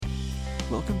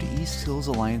Welcome to East Hills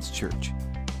Alliance Church.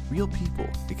 Real people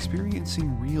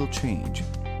experiencing real change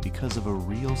because of a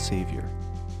real Savior.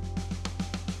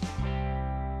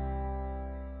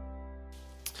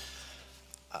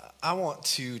 I want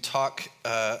to talk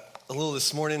a little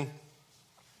this morning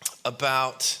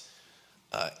about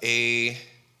a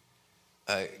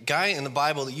guy in the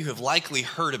Bible that you have likely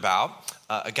heard about,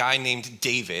 a guy named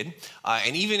David.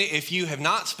 And even if you have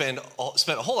not spent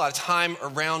a whole lot of time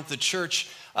around the church,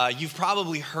 you've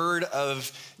probably heard of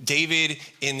David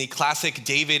in the classic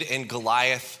David and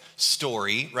Goliath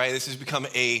story, right? This has become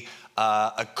a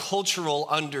cultural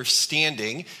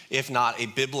understanding, if not a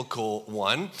biblical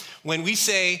one. When we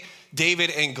say David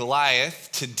and Goliath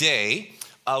today,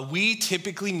 we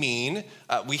typically mean,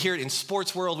 we hear it in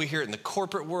sports world, we hear it in the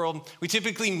corporate world, we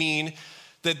typically mean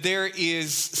that there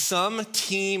is some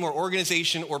team or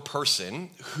organization or person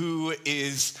who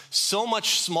is so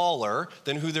much smaller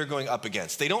than who they're going up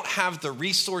against. They don't have the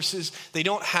resources, they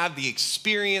don't have the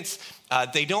experience,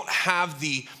 they don't have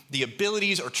the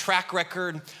abilities or track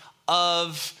record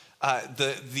of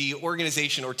the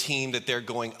organization or team that they're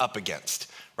going up against.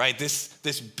 Right,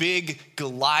 this big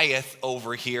Goliath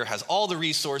over here has all the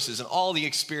resources and all the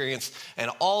experience and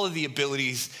all of the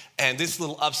abilities, and this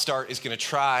little upstart is going to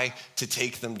try to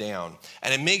take them down.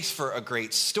 And it makes for a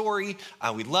great story.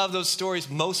 We love those stories.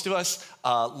 Most of us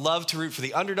love to root for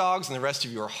the underdogs, and the rest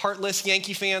of you are heartless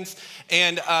Yankee fans.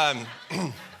 And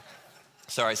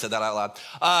sorry, I said that out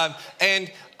loud.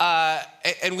 And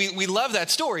we love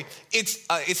that story.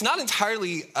 It's not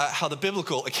entirely how the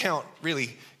biblical account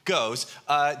really goes.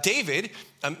 David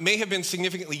may have been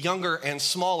significantly younger and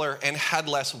smaller and had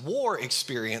less war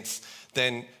experience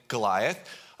than Goliath,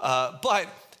 but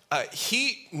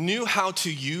he knew how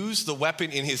to use the weapon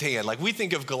in his hand. Like we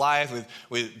think of Goliath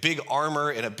with big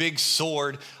armor and a big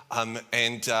sword,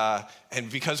 and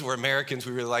because we're Americans,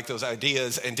 we really like those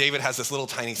ideas. And David has this little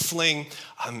tiny sling,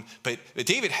 but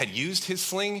David had used his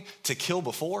sling to kill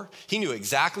before. He knew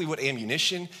exactly what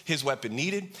ammunition his weapon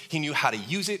needed. He knew how to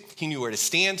use it. He knew where to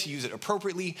stand to use it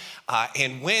appropriately.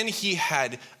 And when he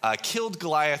had killed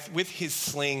Goliath with his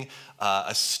sling,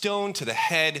 a stone to the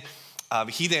head,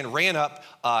 he then ran up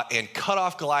and cut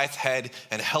off Goliath's head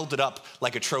and held it up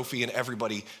like a trophy, and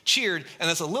everybody cheered. And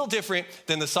that's a little different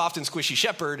than the soft and squishy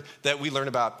shepherd that we learn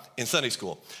about in Sunday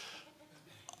school.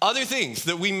 Other things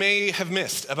that we may have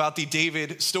missed about the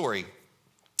David story.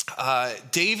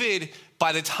 David,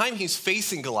 by the time he's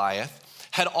facing Goliath,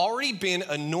 had already been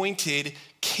anointed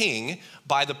king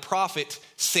by the prophet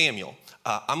Samuel.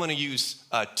 I'm going to use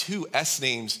two S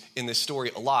names in this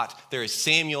story a lot. There is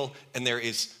Samuel and there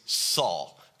is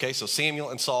Saul. Okay, so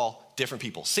Samuel and Saul, different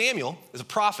people. Samuel is a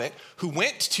prophet who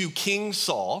went to King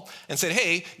Saul and said,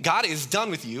 hey, God is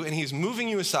done with you and he's moving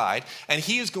you aside and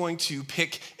he is going to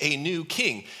pick a new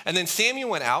king. And then Samuel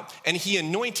went out and he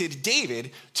anointed David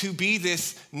to be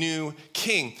this new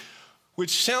king,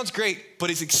 which sounds great, but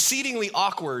is exceedingly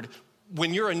awkward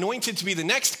when you're anointed to be the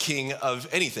next king of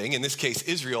anything, in this case,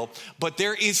 Israel, but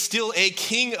there is still a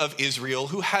king of Israel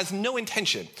who has no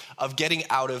intention of getting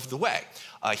out of the way.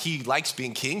 He likes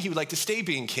being king. He would like to stay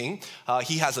being king.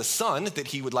 He has a son that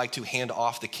he would like to hand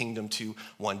off the kingdom to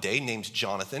one day named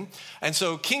Jonathan. And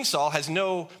so King Saul has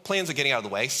no plans of getting out of the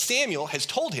way. Samuel has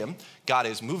told him, God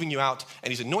is moving you out,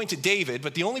 and he's anointed David,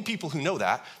 but the only people who know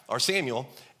that are Samuel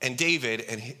and David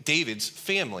and David's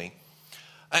family.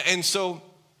 And so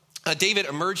David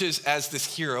emerges as this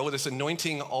hero with this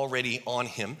anointing already on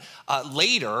him.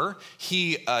 Later,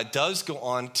 he does go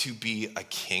on to be a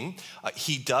king.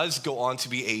 He does go on to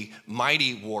be a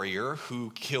mighty warrior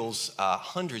who kills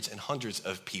hundreds and hundreds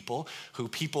of people, who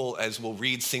people, as we'll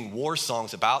read, sing war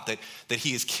songs about, that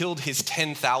he has killed his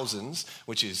 10,000s,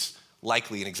 which is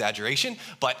likely an exaggeration,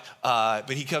 but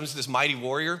he becomes this mighty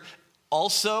warrior.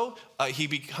 Also, he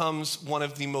becomes one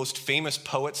of the most famous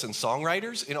poets and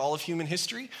songwriters in all of human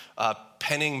history,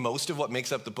 penning most of what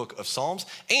makes up the book of Psalms.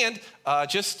 And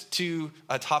just to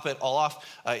top it all off,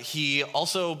 he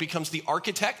also becomes the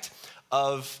architect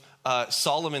of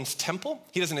Solomon's temple.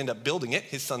 He doesn't end up building it,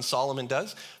 his son Solomon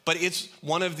does, but it's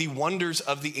one of the wonders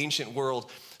of the ancient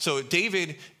world. So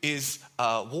David is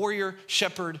warrior,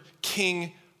 shepherd,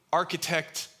 king,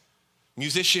 architect,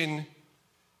 musician,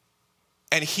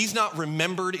 and he's not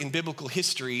remembered in biblical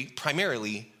history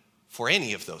primarily for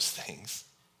any of those things.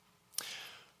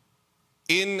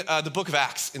 In the book of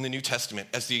Acts in the New Testament,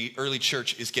 as the early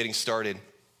church is getting started,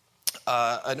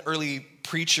 an early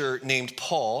preacher named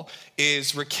Paul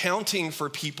is recounting for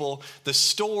people the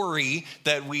story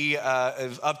that we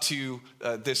have up to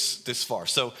this far.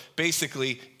 So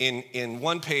basically, in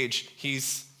one page,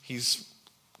 he's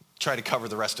try to cover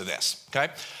the rest of this,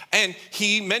 okay? And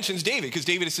he mentions David because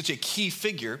David is such a key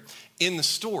figure in the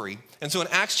story. And so in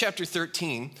Acts chapter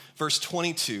 13, verse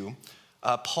 22,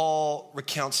 Paul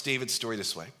recounts David's story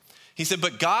this way. He said,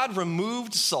 "But God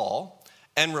removed Saul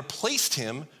and replaced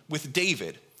him with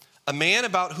David, a man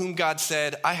about whom God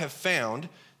said, 'I have found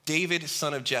David,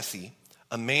 son of Jesse,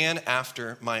 a man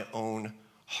after my own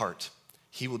heart.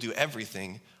 He will do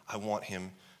everything I want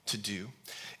him to do.'"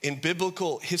 In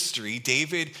biblical history,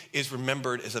 David is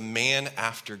remembered as a man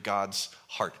after God's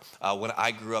heart. When I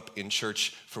grew up in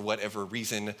church, for whatever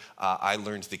reason, I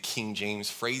learned the King James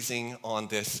phrasing on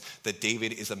this, that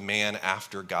David is a man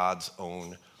after God's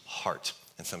own heart.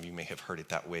 And some of you may have heard it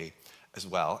that way as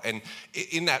well. And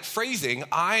in that phrasing,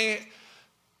 I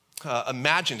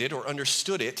imagined it or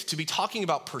understood it to be talking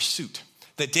about pursuit,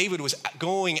 that David was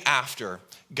going after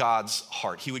God's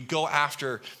heart. He would go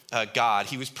after God.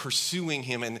 He was pursuing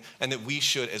him, and that we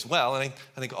should as well. And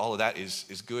I think all of that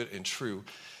is good and true.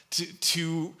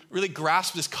 To really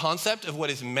grasp this concept of what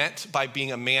is meant by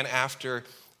being a man after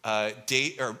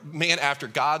man after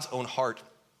God's own heart,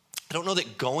 I don't know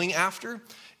that going after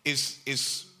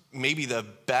is maybe the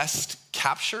best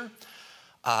capture.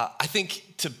 I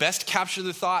think to best capture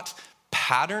the thought,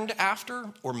 patterned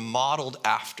after or modeled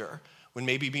after would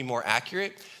maybe be more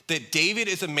accurate, that David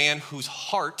is a man whose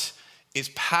heart is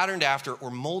patterned after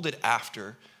or modeled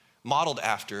after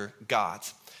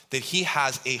God's, that he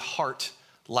has a heart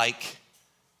like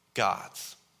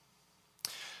God's.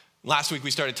 Last week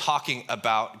we started talking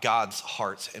about God's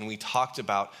heart, and we talked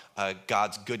about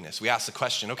God's goodness. We asked the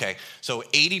question, okay, so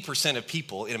 80% of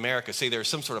people in America say there's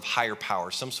some sort of higher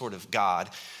power, some sort of God.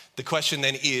 The question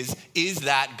then is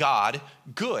that God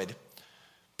good?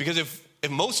 Because if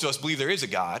most of us believe there is a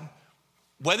God,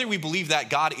 whether we believe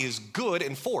that God is good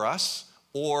and for us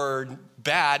or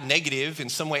bad, negative, in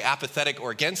some way apathetic or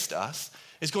against us,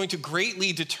 is going to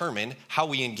greatly determine how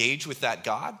we engage with that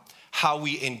God, how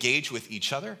we engage with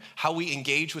each other, how we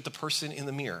engage with the person in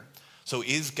the mirror. So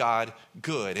is God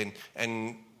good?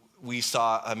 And we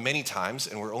saw many times,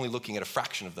 and we're only looking at a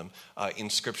fraction of them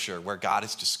in Scripture, where God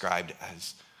is described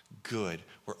as good,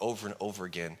 where over and over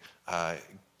again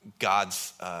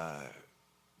God's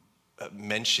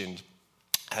mentioned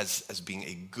as being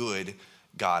a good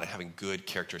God and having good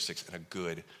characteristics and a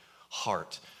good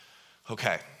heart.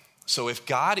 Okay, so if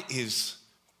God is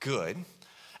good,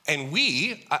 and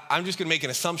I'm just gonna make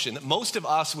an assumption that most of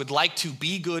us would like to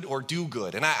be good or do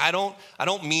good. And I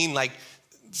don't mean like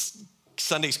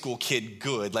Sunday school kid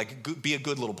good, like be a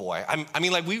good little boy. I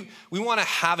mean like we wanna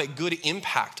have a good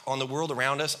impact on the world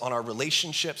around us, on our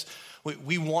relationships.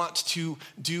 We want to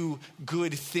do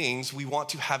good things. We want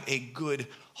to have a good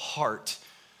heart.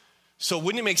 So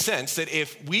wouldn't it make sense that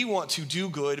if we want to do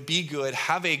good, be good,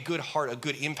 have a good heart, a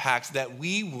good impact, that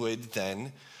we would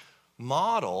then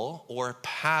model or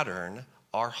pattern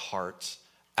our hearts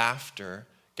after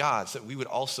God's, that we would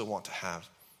also want to have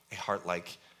a heart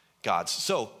like God's.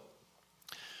 So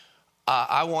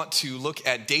I want to look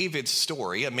at David's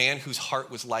story, a man whose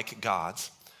heart was like God's,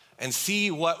 and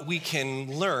see what we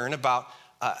can learn about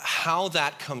how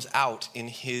that comes out in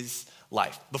his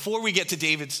life. Before we get to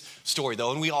David's story,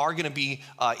 though, and we are going to be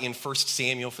in 1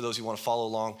 Samuel for those who want to follow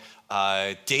along,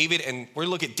 we're going to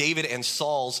look at David and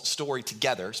Saul's story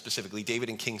together, specifically David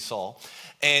and King Saul.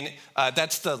 And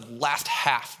that's the last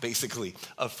half, basically,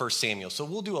 of 1 Samuel. So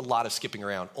we'll do a lot of skipping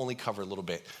around, only cover a little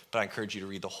bit, but I encourage you to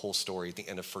read the whole story at the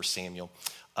end of 1 Samuel.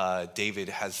 David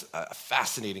has a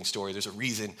fascinating story. There's a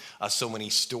reason so many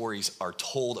stories are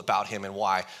told about him and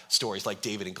why stories like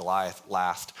David and Goliath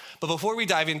last. But before we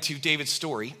dive into David's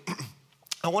story,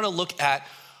 I want to look at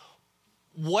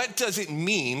what does it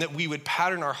mean that we would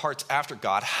pattern our hearts after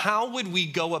God? How would we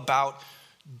go about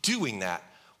doing that?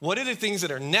 What are the things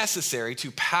that are necessary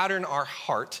to pattern our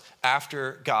heart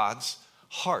after God's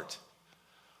heart?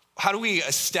 How do we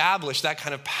establish that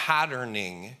kind of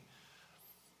patterning?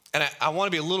 And I want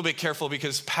to be a little bit careful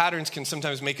because patterns can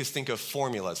sometimes make us think of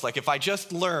formulas. Like if I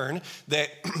just learn that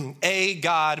A,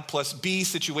 God, plus B,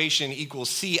 situation equals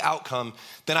C, outcome,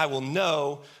 then I will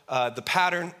know the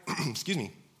pattern, excuse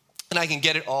me, and I can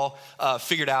get it all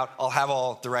figured out. I'll have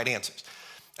all the right answers.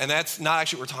 And that's not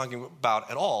actually what we're talking about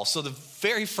at all. So the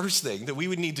very first thing that we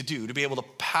would need to do to be able to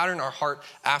pattern our heart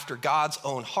after God's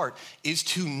own heart is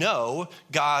to know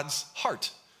God's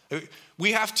heart.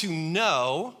 We have to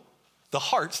know the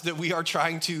heart that we are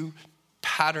trying to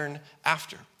pattern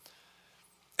after.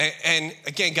 And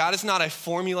again, God is not a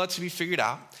formula to be figured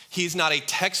out. He's not a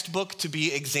textbook to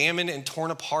be examined and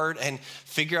torn apart and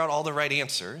figure out all the right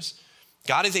answers.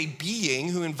 God is a being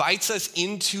who invites us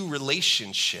into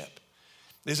relationship.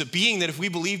 There's a being that if we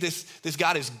believe this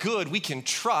God is good, we can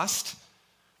trust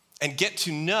and get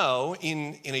to know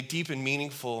in a deep and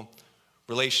meaningful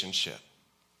relationship.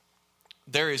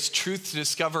 There is truth to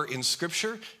discover in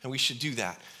Scripture, and we should do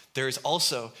that. There is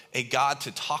also a God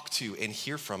to talk to and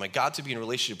hear from, a God to be in a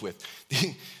relationship with.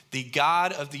 The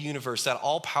God of the universe, that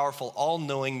all-powerful,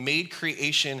 all-knowing, made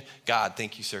creation God,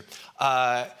 thank you, sir.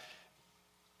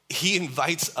 He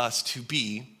invites us to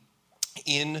be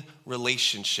in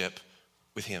relationship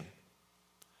with him.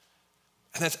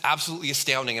 And that's absolutely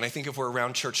astounding. And I think if we're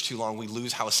around church too long, we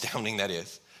lose how astounding that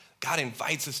is. God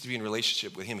invites us to be in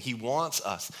relationship with him. He wants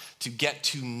us to get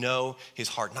to know his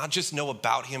heart, not just know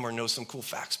about him or know some cool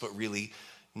facts, but really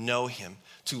know him,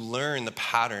 to learn the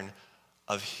pattern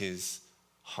of his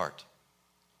heart.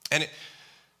 And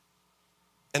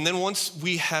then once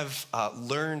we have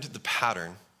learned the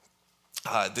pattern,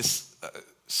 this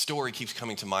story keeps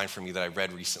coming to mind for me that I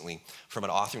read recently from an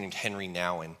author named Henry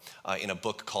Nouwen in a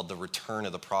book called The Return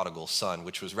of the Prodigal Son,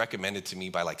 which was recommended to me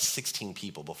by like 16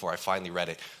 people before I finally read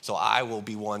it. So I will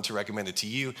be one to recommend it to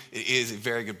you. It is a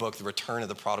very good book, The Return of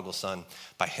the Prodigal Son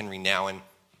by Henry Nouwen.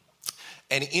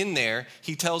 And in there,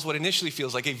 he tells what initially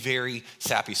feels like a very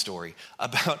sappy story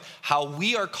about how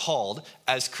we are called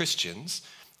as Christians,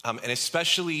 and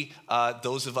especially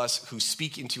those of us who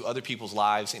speak into other people's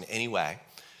lives in any way.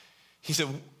 He said,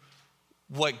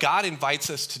 what God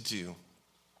invites us to do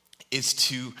is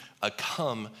to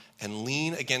come and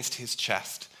lean against his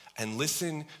chest and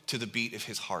listen to the beat of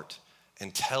his heart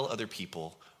and tell other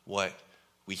people what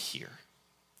we hear.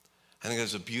 I think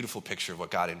there's a beautiful picture of what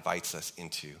God invites us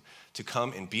into, to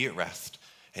come and be at rest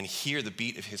and hear the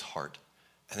beat of his heart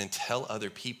and then tell other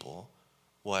people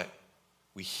what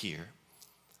we hear.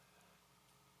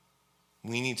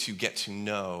 We need to get to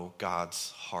know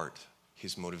God's heart,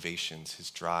 his motivations,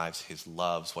 his drives, his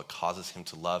loves, what causes him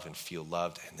to love and feel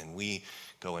loved, and then we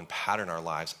go and pattern our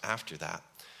lives after that.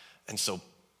 And so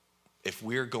if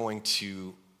we're going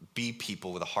to be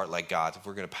people with a heart like God's, if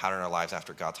we're going to pattern our lives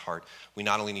after God's heart, we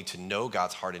not only need to know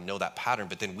God's heart and know that pattern,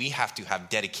 but then we have to have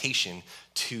dedication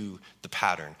to the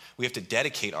pattern. We have to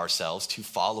dedicate ourselves to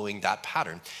following that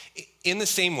pattern. In the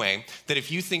same way that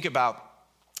if you think about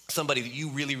somebody that you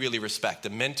really, really respect,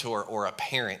 a mentor or a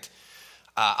parent,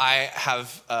 I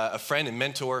have a friend and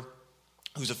mentor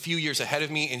who's a few years ahead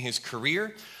of me in his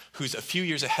career, who's a few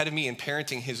years ahead of me in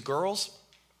parenting his girls.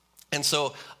 And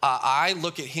so I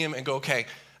look at him and go, okay,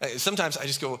 sometimes I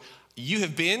just go, you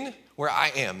have been where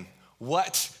I am.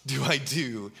 What do I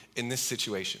do in this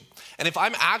situation? And if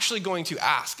I'm actually going to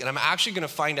ask, and I'm actually going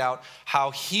to find out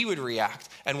how he would react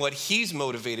and what he's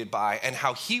motivated by and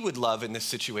how he would love in this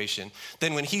situation,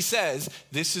 then when he says,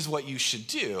 this is what you should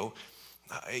do,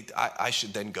 I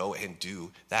should then go and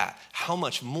do that. How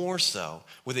much more so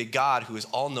with a God who is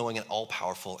all-knowing and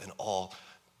all-powerful and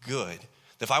all-good?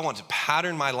 If I want to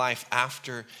pattern my life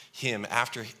after him,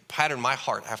 pattern my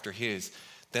heart after his,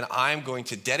 then I'm going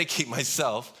to dedicate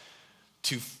myself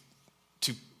to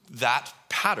that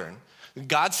pattern.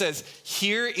 God says,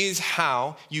 here is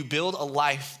how you build a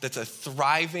life that's a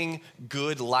thriving,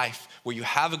 good life where you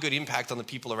have a good impact on the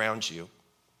people around you.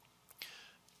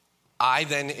 I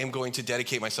then am going to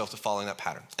dedicate myself to following that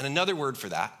pattern. And another word for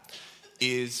that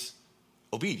is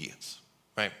obedience,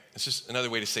 right? It's just another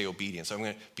way to say obedience. So I'm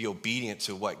going to be obedient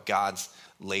to what God's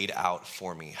laid out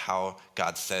for me, how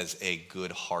God says a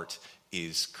good heart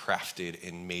is crafted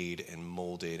and made and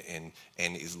molded and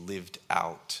is lived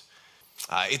out.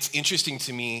 It's interesting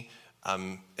to me,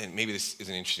 and maybe this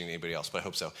isn't interesting to anybody else, but I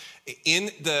hope so.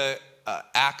 In the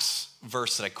Acts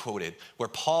verse that I quoted, where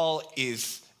Paul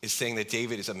is saying that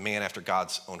David is a man after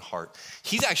God's own heart,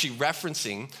 he's actually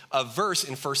referencing a verse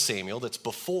in 1 Samuel that's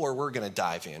before we're going to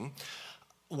dive in,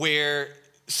 where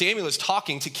Samuel is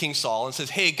talking to King Saul and says,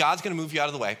 hey, God's going to move you out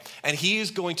of the way, and he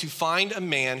is going to find a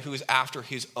man who is after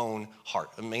his own heart,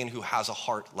 a man who has a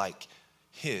heart like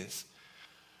his.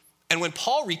 And when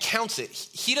Paul recounts it,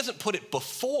 he doesn't put it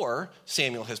before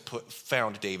Samuel has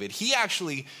found David. He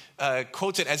actually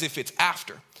quotes it as if it's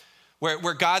after.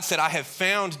 Where God said, I have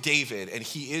found David, and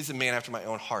he is a man after my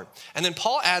own heart. And then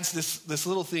Paul adds this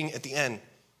little thing at the end.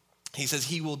 He says,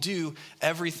 he will do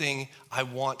everything I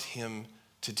want him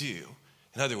to do.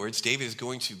 In other words, David is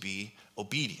going to be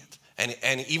obedient.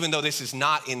 And even though this is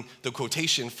not in the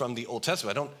quotation from the Old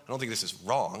Testament, I don't think this is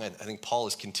wrong. I think Paul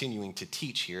is continuing to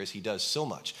teach here, as he does so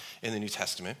much in the New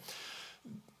Testament.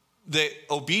 The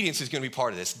obedience is going to be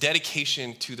part of this,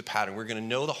 dedication to the pattern. We're going to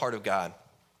know the heart of God.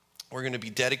 We're going to be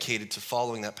dedicated to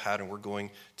following that pattern. We're going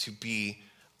to be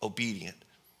obedient.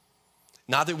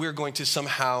 Not that we're going to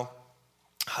somehow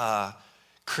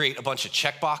create a bunch of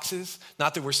check boxes,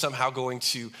 not that we're somehow going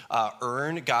to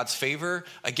earn God's favor.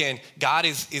 Again, God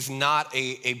is not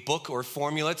a book or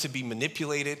formula to be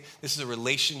manipulated. This is a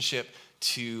relationship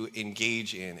to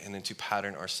engage in and then to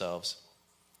pattern ourselves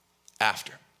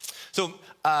after. So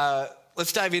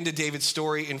let's dive into David's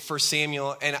story in 1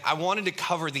 Samuel. And I wanted to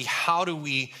cover the how do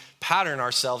we pattern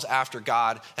ourselves after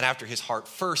God and after his heart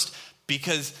first,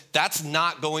 because that's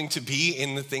not going to be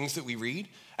in the things that we read.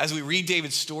 As we read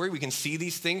David's story, we can see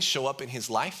these things show up in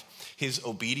his life, his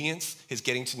obedience, his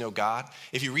getting to know God.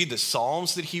 If you read the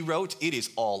Psalms that he wrote, it is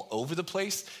all over the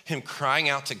place. Him crying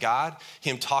out to God,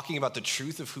 him talking about the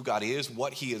truth of who God is,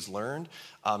 what he has learned,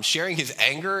 sharing his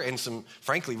anger and some,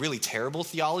 frankly, really terrible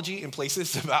theology in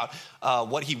places about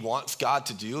what he wants God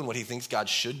to do and what he thinks God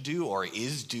should do or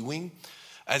is doing.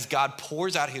 As God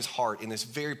pours out his heart in this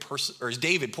very as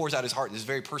David pours out his heart in this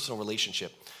very personal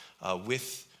relationship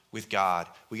with God,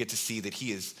 we get to see that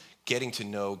he is getting to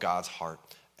know God's heart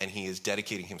and he is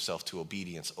dedicating himself to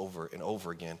obedience over and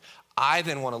over again. I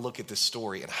then want to look at this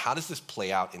story and how does this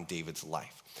play out in David's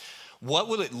life? What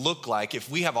will it look like if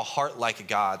we have a heart like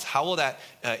God's? How will that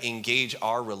engage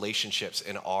our relationships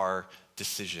and our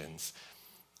decisions?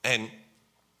 And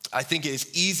I think it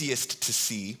is easiest to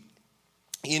see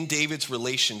in David's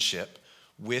relationship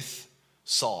with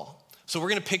Saul. So we're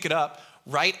going to pick it up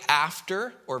right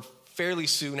after, or fairly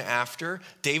soon after,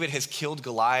 David has killed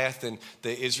Goliath and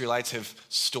the Israelites have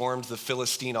stormed the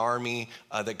Philistine army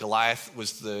that Goliath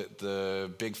was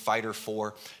the big fighter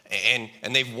for.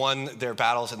 And they've won their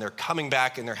battles and they're coming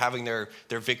back and they're having their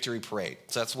victory parade.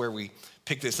 So that's where we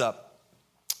pick this up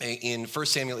in 1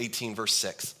 Samuel 18, verse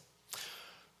 6.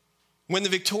 When the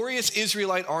victorious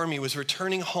Israelite army was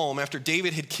returning home after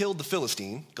David had killed the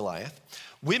Philistine, Goliath,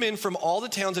 women from all the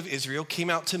towns of Israel came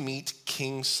out to meet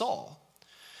King Saul.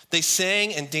 They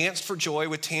sang and danced for joy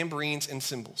with tambourines and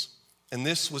cymbals. And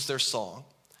this was their song.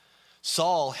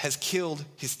 Saul has killed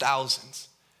his thousands,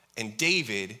 and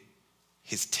David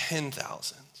his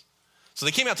 10,000s. So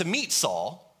they came out to meet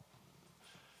Saul.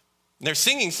 And they're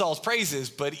singing Saul's praises,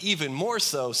 but even more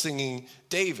so singing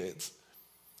David's.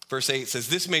 Verse 8 says,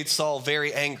 this made Saul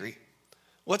very angry.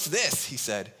 What's this? He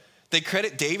said. They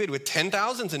credit David with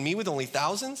 10,000s and me with only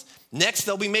thousands? Next,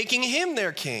 they'll be making him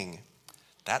their king.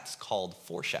 That's called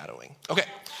foreshadowing. Okay,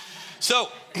 so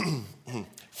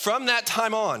from that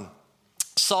time on,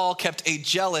 Saul kept a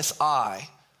jealous eye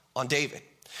on David.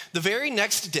 The very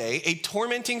next day, a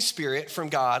tormenting spirit from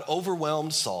God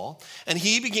overwhelmed Saul, and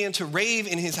he began to rave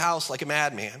in his house like a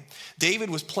madman. David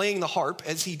was playing the harp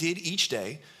as he did each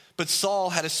day, but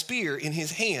Saul had a spear in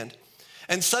his hand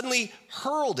and suddenly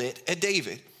hurled it at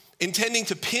David, intending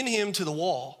to pin him to the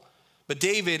wall. But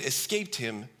David escaped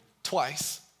him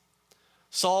twice.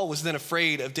 Saul was then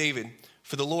afraid of David,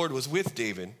 for the Lord was with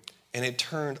David and had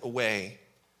turned away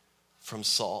from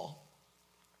Saul.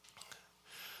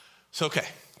 So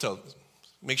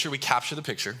make sure we capture the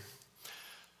picture.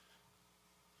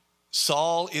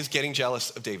 Saul is getting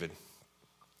jealous of David.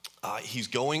 He's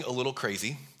going a little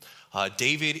crazy.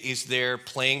 David is there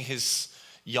playing his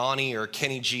Yanni or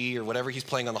Kenny G or whatever he's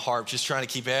playing on the harp, just trying to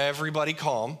keep everybody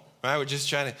calm. Right? We're just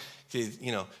trying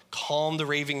to calm the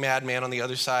raving madman on the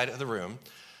other side of the room.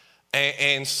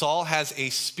 And Saul has a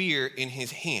spear in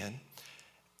his hand,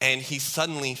 and he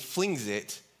suddenly flings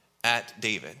it at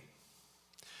David.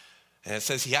 And it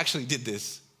says he actually did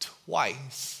this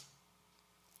twice.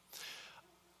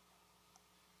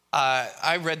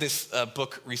 I read this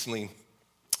book recently,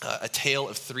 A Tale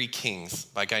of Three Kings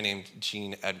by a guy named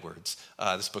Gene Edwards.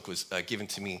 This book was given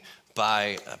to me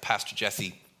by Pastor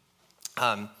Jesse.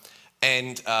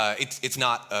 And it's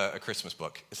not a Christmas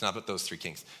book. It's not about those three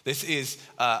kings. This is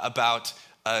about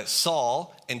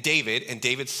Saul and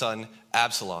David's son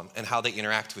Absalom, and how they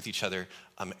interact with each other.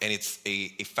 And it's a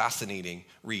fascinating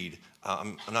read.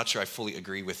 I'm not sure I fully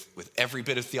agree with every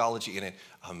bit of theology in it,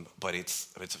 but it's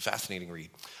a fascinating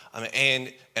read,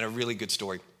 and a really good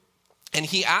story. And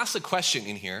he asks a question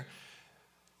in here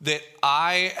that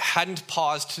I hadn't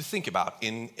paused to think about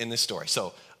in this story.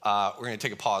 So we're going to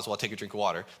take a pause while I take a drink of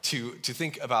water to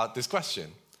think about this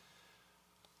question.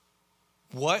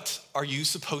 What are you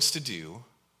supposed to do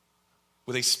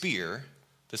with a spear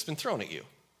that's been thrown at you?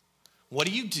 What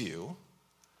do you do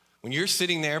when you're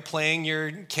sitting there playing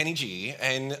your Kenny G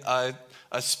and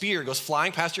a spear goes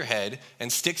flying past your head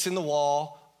and sticks in the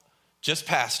wall just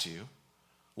past you?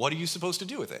 What are you supposed to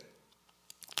do with it?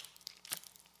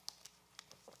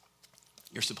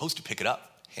 You're supposed to pick it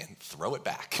up and throw it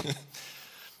back.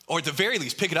 Or at the very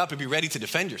least, pick it up and be ready to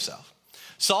defend yourself.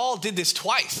 Saul did this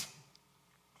twice.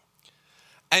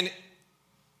 And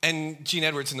Gene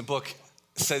Edwards in the book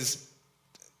says,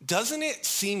 doesn't it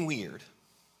seem weird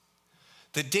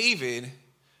that David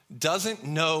doesn't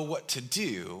know what to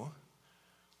do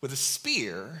with a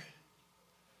spear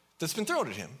that's been thrown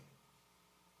at him.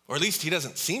 Or at least he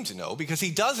doesn't seem to know, because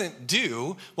he doesn't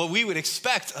do what we would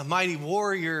expect a mighty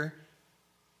warrior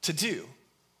to do.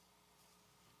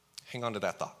 Hang on to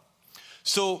that thought.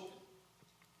 So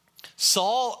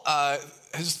Saul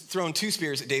has thrown 2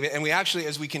 spears at David, and we actually,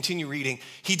 as we continue reading,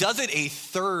 he does it a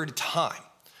 3rd time.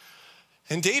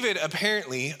 And David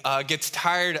apparently gets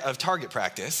tired of target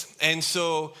practice. And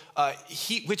so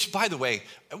which by the way,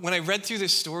 when I read through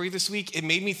this story this week, it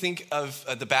made me think of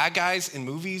the bad guys in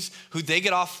movies who they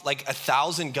get off like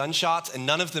 1,000 gunshots and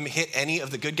none of them hit any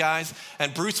of the good guys.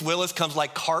 And Bruce Willis comes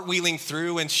like cartwheeling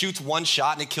through and shoots 1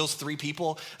 shot and it kills 3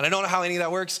 people. And I don't know how any of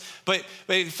that works, but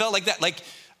it felt like that. Like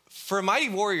for a mighty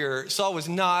warrior, Saul was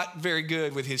not very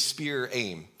good with his spear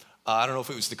aim. I don't know if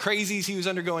it was the crazies he was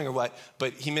undergoing or what,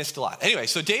 but he missed a lot. Anyway,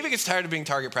 so David gets tired of being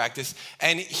target practice,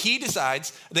 and he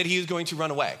decides that he is going to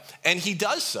run away. And he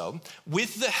does so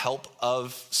with the help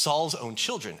of Saul's own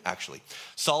children, actually.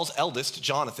 Saul's eldest,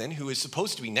 Jonathan, who is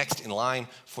supposed to be next in line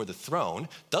for the throne,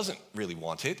 doesn't really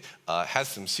want it, has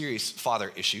some serious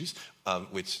father issues,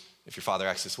 which if your father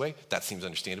acts this way, that seems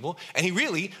understandable. And he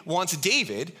really wants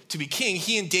David to be king.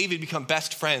 He and David become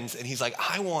best friends, and he's like,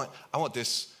 I want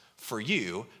this for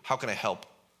you. How can I help?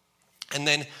 And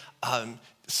then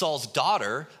Saul's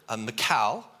daughter,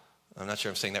 Michal, I'm not sure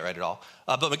I'm saying that right at all,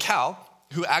 but Michal,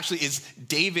 who actually is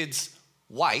David's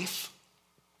wife,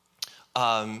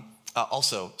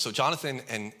 also, so Jonathan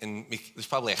and there's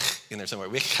probably a in there somewhere,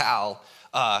 Michal,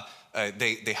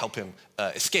 they help him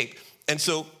escape. And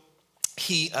so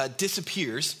he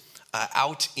disappears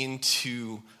out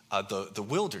into the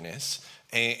wilderness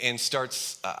and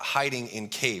starts hiding in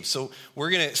caves. So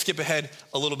we're going to skip ahead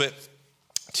a little bit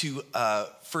to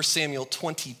 1 Samuel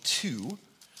 22,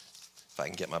 if I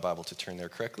can get my Bible to turn there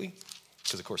correctly,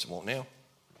 because of course it won't now.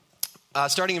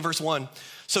 Starting in verse 1.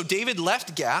 So David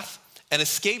left Gath and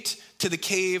escaped to the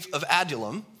cave of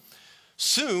Adullam.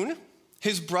 Soon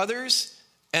his brothers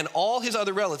and all his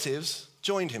other relatives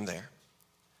joined him there.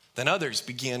 Then others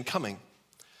began coming,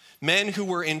 men who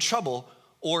were in trouble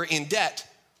or in debt,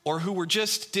 or who were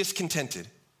just discontented,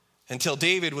 until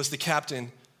David was the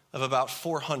captain of about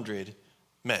 400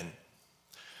 men.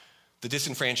 The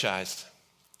disenfranchised,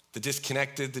 the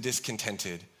disconnected, the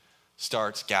discontented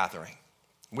starts gathering,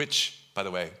 which, by the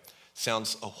way,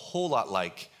 sounds a whole lot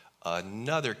like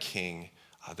another king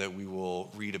that we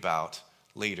will read about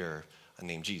later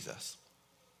named Jesus.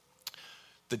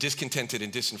 The discontented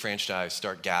and disenfranchised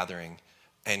start gathering,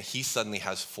 and he suddenly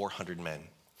has 400 men.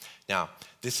 Now,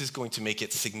 this is going to make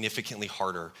it significantly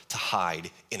harder to hide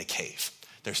in a cave.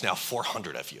 There's now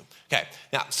 400 of you. Okay,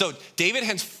 now, so David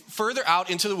heads further out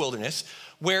into the wilderness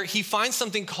where he finds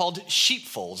something called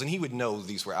sheepfolds, and he would know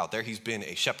these were out there. He's been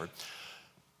a shepherd.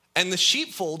 And the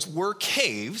sheepfolds were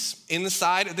caves in the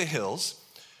side of the hills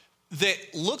that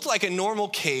looked like a normal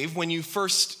cave when you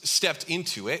first stepped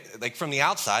into it. Like from the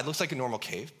outside, looks like a normal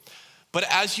cave. But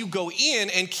as you go in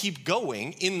and keep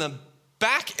going, in the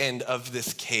back end of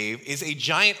this cave is a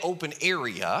giant open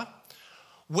area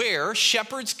where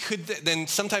shepherds could then,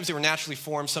 sometimes they were naturally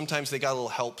formed, sometimes they got a little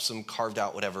help, some carved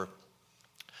out, whatever.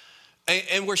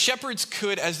 And where shepherds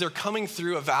could, as they're coming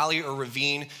through a valley or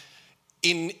ravine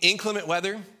in inclement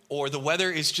weather, or the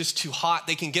weather is just too hot,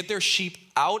 they can get their sheep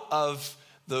out of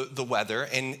the weather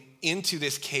and into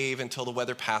this cave until the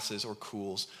weather passes or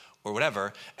cools or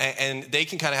whatever. And they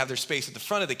can kind of have their space at the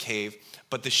front of the cave,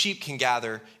 but the sheep can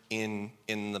gather in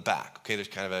the back. Okay, there's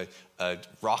kind of a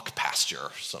rock pasture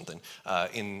or something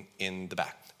in the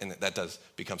back. And that does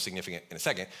become significant in a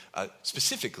second.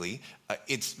 Specifically,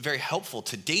 it's very helpful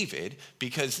to David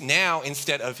because now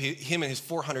instead of him and his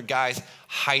 400 guys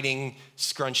hiding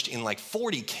scrunched in like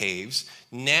 40 caves,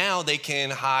 now they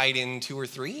can hide in 2 or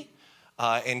 3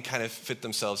 and kind of fit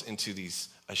themselves into these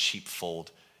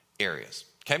sheepfold areas.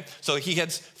 Okay, so he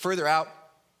heads further out,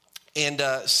 and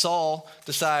Saul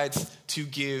decides to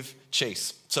give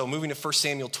chase. So moving to 1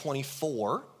 Samuel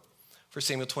 24,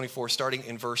 starting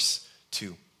in verse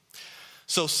 2.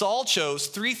 So Saul chose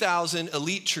 3,000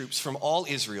 elite troops from all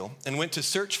Israel and went to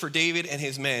search for David and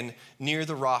his men near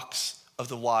the rocks of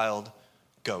the wild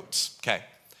goats. Okay,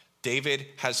 David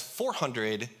has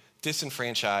 400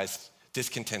 disenfranchised,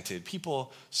 discontented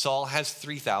people. Saul has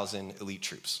 3,000 elite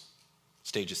troops.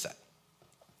 Stage is set.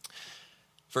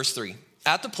 Verse 3,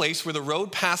 at the place where the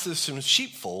road passes from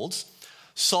sheepfolds,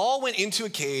 Saul went into a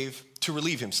cave to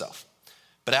relieve himself.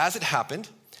 But as it happened,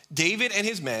 David and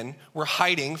his men were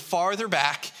hiding farther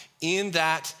back in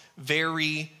that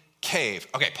very cave.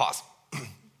 Okay, pause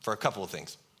for a couple of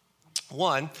things.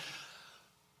 One,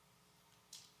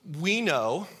 we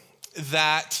know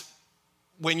that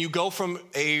when you go from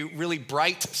a really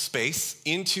bright space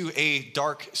into a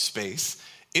dark space,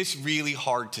 it's really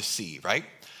hard to see, right?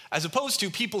 As opposed to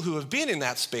people who have been in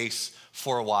that space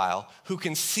for a while, who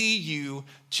can see you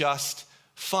just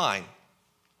fine.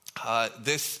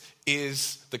 This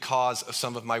is the cause of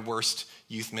some of my worst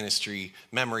youth ministry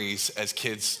memories, as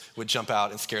kids would jump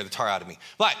out and scare the tar out of me.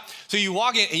 But, so you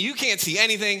walk in and you can't see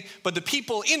anything, but the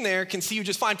people in there can see you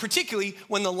just fine, particularly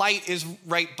when the light is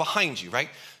right behind you, right?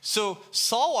 So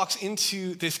Saul walks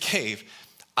into this cave.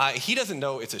 He doesn't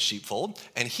know it's a sheepfold,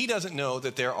 and he doesn't know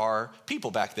that there are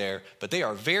people back there, but they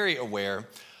are very aware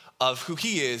of who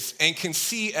he is and can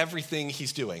see everything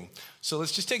he's doing. So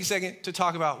let's just take a second to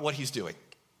talk about what he's doing.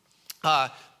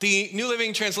 The New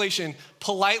Living Translation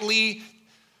politely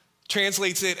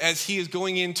translates it as he is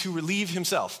going in to relieve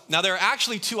himself. Now, there are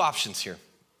actually two options here.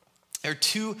 There are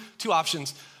two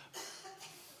options.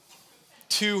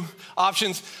 Two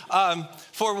options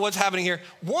for what's happening here.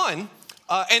 One,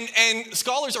 and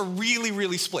scholars are really,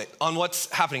 really split on what's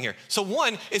happening here. So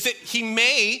one is that he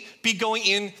may be going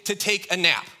in to take a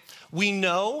nap. We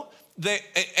know that,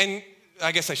 and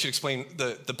I guess I should explain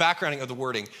the backgrounding of the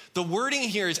wording. The wording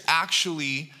here is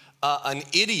actually an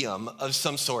idiom of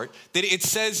some sort, that it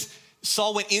says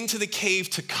Saul went into the cave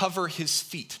to cover his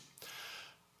feet.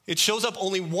 It shows up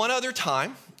only one other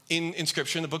time in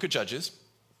Scripture, in the book of Judges.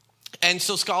 And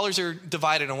so scholars are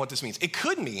divided on what this means. It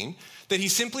could mean that he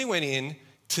simply went in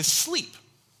to sleep.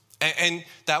 And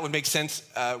that would make sense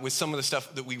with some of the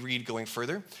stuff that we read going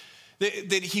further.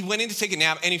 That he went in to take a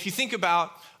nap. And if you think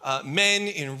about men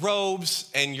in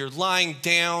robes and you're lying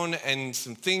down and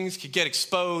some things could get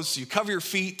exposed, so you cover your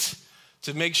feet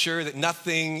to make sure that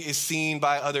nothing is seen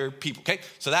by other people, okay?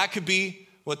 So that could be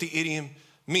what the idiom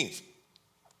means.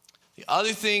 The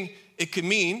other thing it could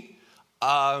mean,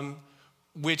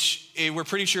 which we're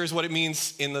pretty sure is what it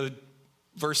means in the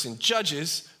verse in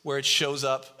Judges, where it shows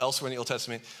up elsewhere in the Old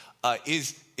Testament,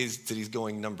 is that he's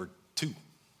going number 2,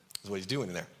 is what he's doing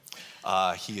in there.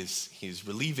 He is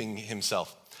relieving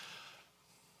himself.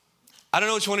 I don't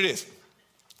know which one it is.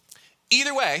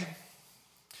 Either way,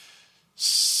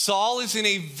 Saul is in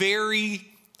a very,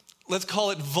 let's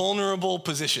call it vulnerable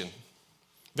position.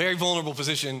 Very vulnerable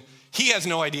position. He has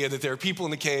no idea that there are people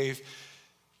in the cave.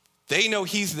 They know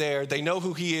he's there. They know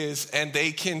who he is. And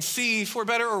they can see, for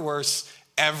better or worse,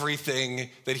 everything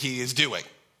that he is doing.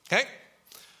 Okay?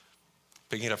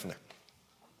 Picking it up from there.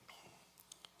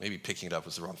 Maybe picking it up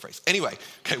was the wrong phrase. Anyway,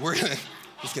 okay, we're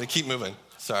just going to keep moving.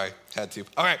 Sorry, had to.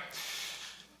 All right.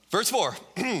 Verse 4.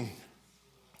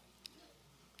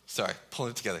 Sorry,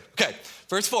 pulling it together. Okay,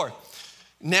 verse 4.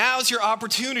 Now's your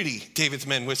opportunity, David's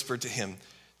men whispered to him.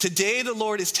 Today the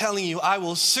Lord is telling you, I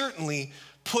will certainly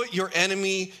put your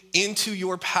enemy into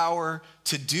your power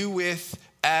to do with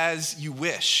as you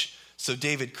wish. So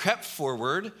David crept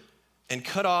forward and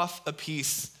cut off a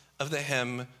piece of the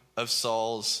hem of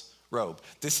Saul's robe.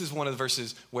 This is one of the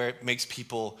verses where it makes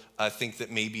people think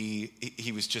that maybe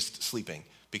he was just sleeping,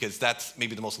 because that's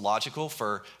maybe the most logical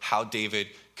for how David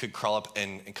could crawl up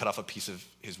and cut off a piece of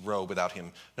his robe without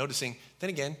him noticing. Then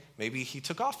again, maybe he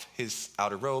took off his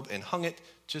outer robe and hung it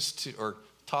or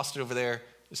tossed it over there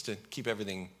just to keep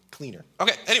everything cleaner.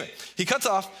 Okay, anyway, he cuts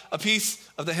off a piece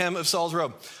of the hem of Saul's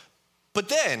robe. But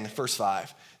then, verse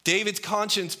 5, David's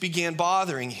conscience began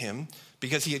bothering him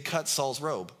because he had cut Saul's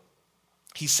robe.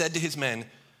 He said to his men,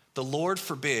 the Lord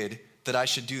forbid that I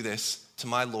should do this to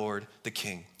my lord the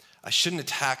king. I shouldn't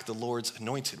attack the Lord's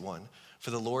anointed one,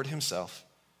 for the Lord himself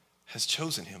has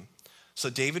chosen him. So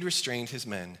David restrained his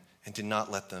men and did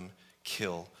not let them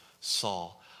kill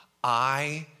Saul.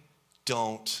 I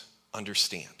don't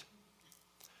understand.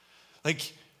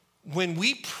 Like, when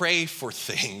we pray for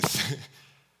things,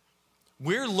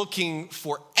 we're looking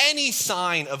for any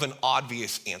sign of an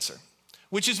obvious answer,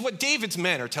 which is what David's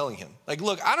men are telling him. Like,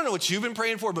 look, I don't know what you've been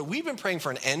praying for, but we've been praying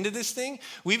for an end to this thing.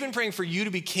 We've been praying for you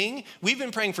to be king. We've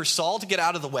been praying for Saul to get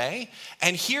out of the way.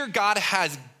 And here God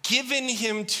has given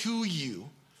him to you.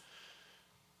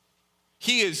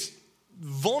 He is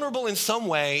vulnerable in some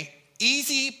way.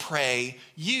 Easy prey.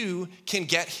 You can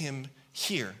get him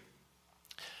here.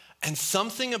 And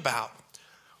something about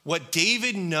what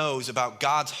David knows about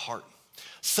God's heart,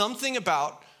 something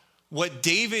about what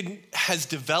David has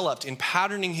developed in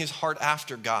patterning his heart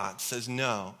after God says,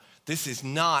 no, this is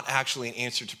not actually an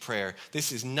answer to prayer.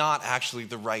 This is not actually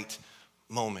the right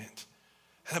moment.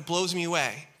 And it blows me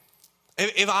away.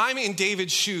 If I'm in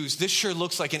David's shoes, this sure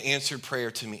looks like an answered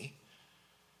prayer to me.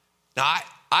 Now,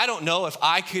 I don't know if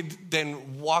I could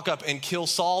then walk up and kill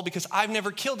Saul, because I've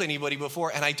never killed anybody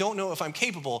before, and I don't know if I'm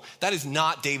capable. That is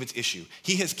not David's issue.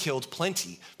 He has killed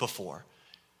plenty before.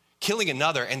 killing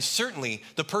another, and certainly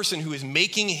the person who is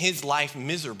making his life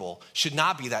miserable, should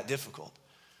not be that difficult.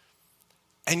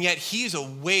 And yet he is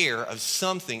aware of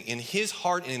something in his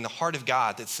heart and in the heart of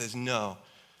God that says, no,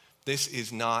 this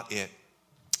is not it.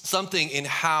 Something in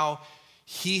how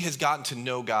he has gotten to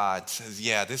know God says,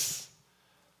 yeah, this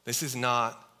is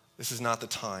not the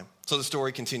time. So the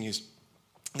story continues.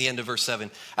 The end of verse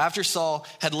 7. After Saul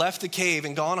had left the cave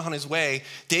and gone on his way,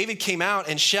 David came out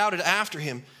and shouted after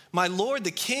him, "My lord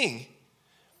the king."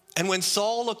 And when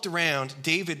Saul looked around,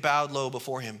 David bowed low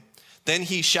before him. Then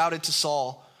he shouted to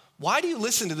Saul, "Why do you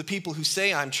listen to the people who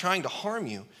say I'm trying to harm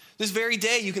you? This very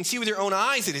day you can see with your own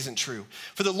eyes it isn't true.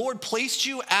 For the Lord placed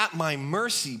you at my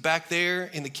mercy back there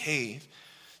in the cave.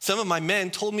 Some of my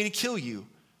men told me to kill you,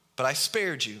 but I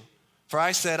spared you. For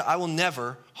I said, I will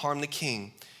never harm the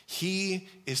king. He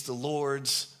is the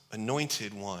Lord's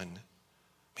anointed one."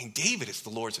 I mean, David is the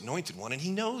Lord's anointed one, and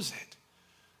he knows it.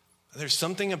 There's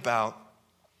something about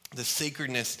the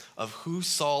sacredness of who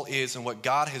Saul is and what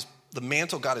the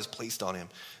mantle God has placed on him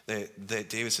that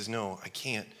David says, no, I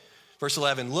can't. Verse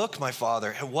 11, "Look, my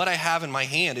father, at what I have in my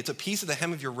hand. It's a piece of the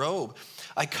hem of your robe.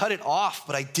 I cut it off,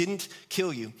 but I didn't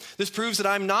kill you. This proves that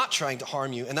I'm not trying to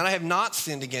harm you and that I have not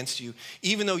sinned against you,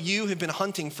 even though you have been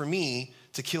hunting for me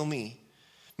to kill me.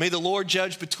 May the Lord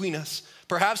judge between us.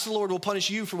 Perhaps the Lord will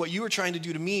punish you for what you are trying to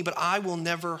do to me, but I will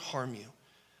never harm you.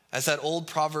 As that old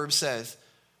proverb says,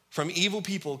 from evil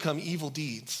people come evil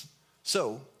deeds.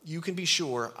 So you can be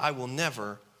sure I will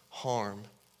never harm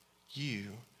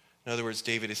you." In other words,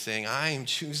 David is saying, I am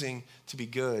choosing to be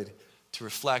good, to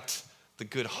reflect the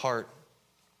good heart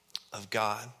of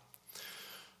God.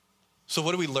 So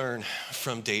what do we learn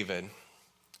from David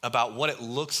about what it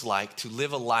looks like to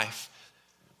live a life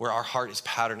where our heart is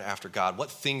patterned after God?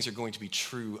 What things are going to be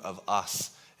true of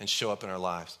us and show up in our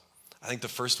lives? I think the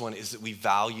first one is that we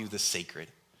value the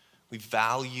sacred. We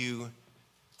value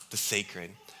the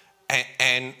sacred.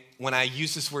 And when I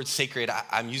use this word sacred,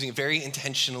 I'm using it very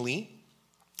intentionally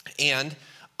and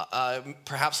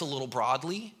perhaps a little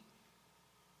broadly.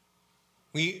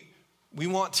 We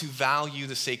want to value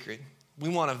the sacred. We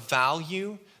want to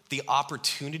value the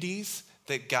opportunities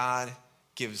that God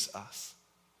gives us.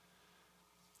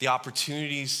 The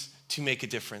opportunities to make a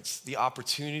difference. The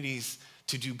opportunities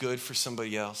to do good for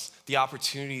somebody else. The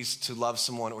opportunities to love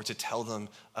someone or to tell them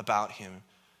about him.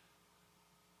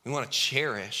 We want to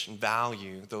cherish and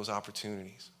value those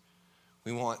opportunities.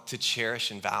 We want to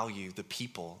cherish and value the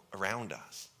people around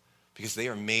us because they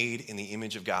are made in the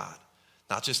image of God.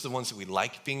 Not just the ones that we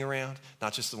like being around,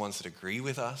 not just the ones that agree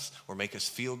with us or make us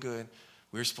feel good.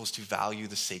 We're supposed to value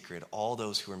the sacred, all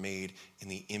those who are made in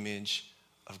the image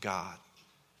of God.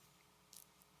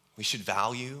 We should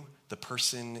value the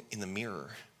person in the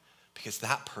mirror because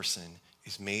that person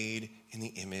is made in the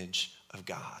image of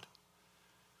God.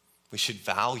 We should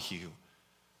value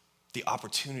the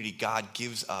opportunity God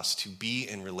gives us to be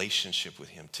in relationship with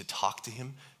him, to talk to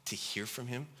him, to hear from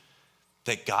him,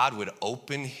 that God would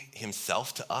open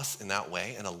himself to us in that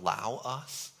way and allow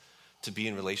us to be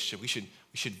in relationship. We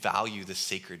should value the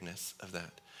sacredness of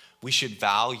that. We should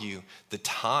value the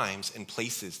times and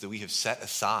places that we have set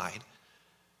aside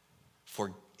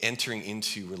for entering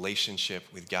into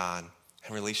relationship with God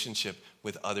and relationship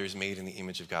with others made in the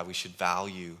image of God. We should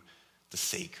value the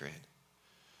sacred.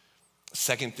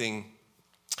 Second thing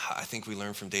I think we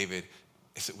learn from David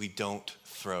is that we don't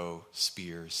throw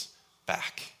spears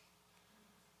back.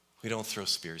 We don't throw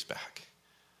spears back.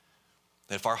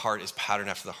 That if our heart is patterned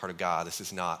after the heart of God, this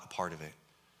is not a part of it.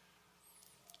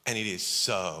 And it is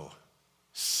so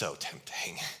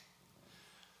tempting.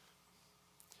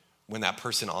 When that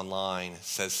person online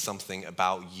says something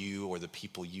about you or the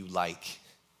people you like.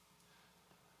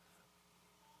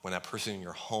 When that person in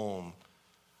your home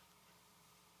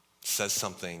says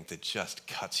something that just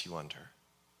cuts you under.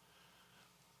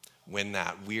 When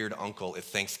that weird uncle at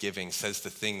Thanksgiving says the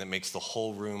thing that makes the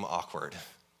whole room awkward.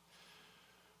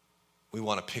 We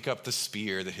want to pick up the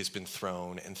spear that has been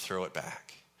thrown and throw it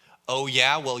back. Oh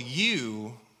yeah, well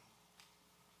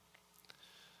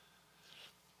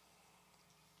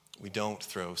we don't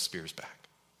throw spears back.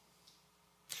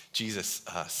 Jesus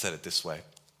said it this way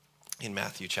in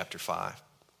Matthew chapter 5,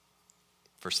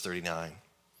 verse 39.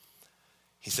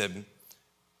 He said,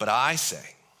 "But I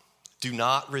say, do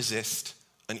not resist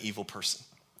an evil person.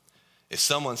 If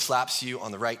someone slaps you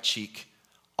on the right cheek,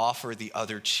 offer the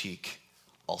other cheek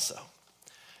also."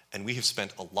 And we have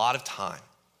spent a lot of time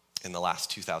in the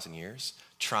last 2,000 years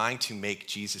trying to make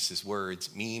Jesus'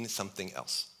 words mean something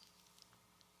else.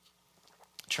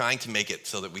 Trying to make it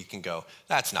so that we can go,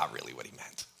 that's not really what he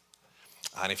meant.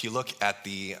 And if you look at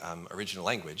the original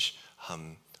language,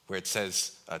 where it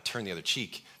says turn the other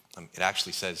cheek, It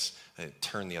actually says,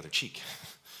 turn the other cheek.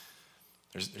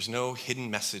 There's no hidden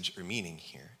message or meaning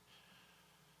here.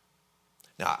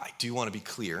 Now, I do want to be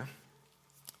clear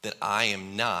that I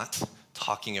am not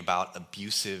talking about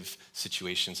abusive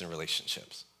situations and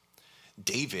relationships.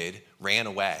 David ran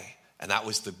away, and that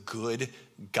was the good,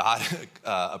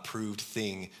 God-approved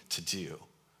thing to do.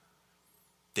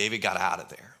 David got out of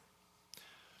there.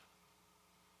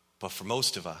 But for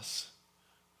most of us,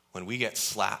 when we get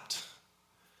slapped,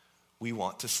 we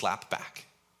want to slap back.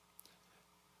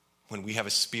 When we have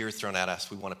a spear thrown at us,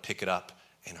 we want to pick it up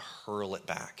and hurl it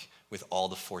back with all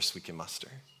the force we can muster.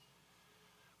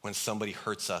 When somebody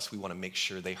hurts us, we want to make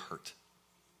sure they hurt.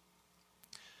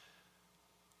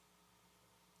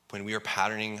 When we are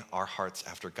patterning our hearts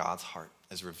after God's heart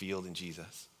as revealed in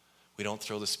Jesus, we don't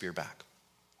throw the spear back.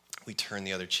 We turn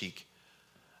the other cheek.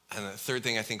 And the third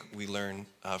thing I think we learn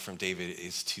from David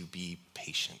is to be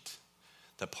patient.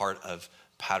 The part of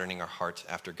patterning our heart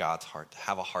after God's heart, to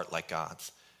have a heart like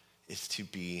God's, is to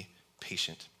be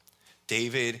patient.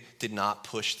 David did not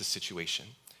push the situation.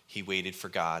 He waited for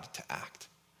God to act.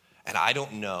 And I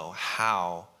don't know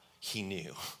how he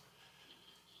knew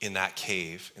in that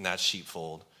cave, in that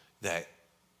sheepfold, that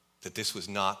this was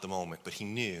not the moment. But he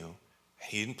knew,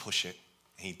 he didn't push it,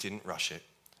 and he didn't rush it.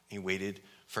 He waited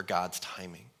for God's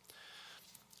timing.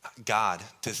 God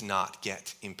does not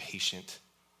get impatient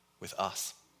with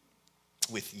us,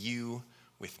 with you,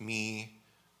 with me,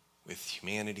 with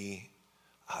humanity.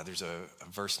 There's a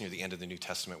verse near the end of the New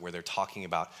Testament where they're talking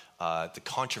about the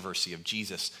controversy of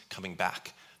Jesus coming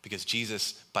back, because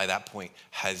Jesus, by that point,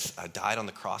 has died on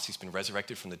the cross. He's been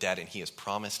resurrected from the dead, and he has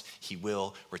promised he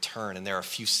will return. And they're a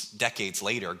few decades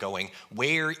later going,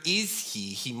 where is he?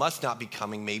 He must not be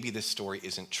coming. Maybe this story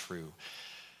isn't true.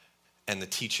 And the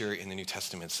teacher in the New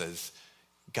Testament says,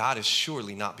 God is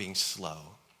surely not being slow.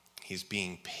 He's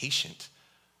being patient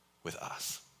with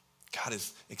us. God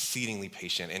is exceedingly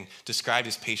patient and described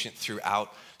as patient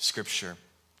throughout Scripture.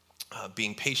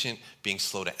 Being patient, being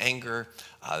slow to anger,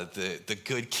 the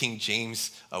good King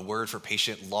James word for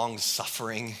patient,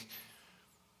 long-suffering.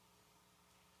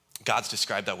 God's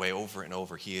described that way over and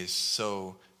over. He is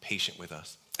so patient with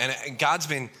us. And God's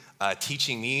been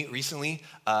teaching me recently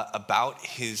about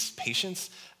his patience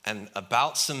and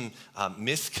about some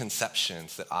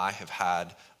misconceptions that I have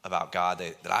had about God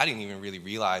that I didn't even really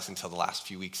realize until the last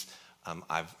few weeks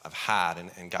I've had,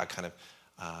 and God kind of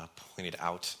pointed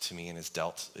out to me and is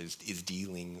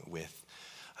dealing with.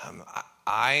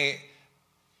 I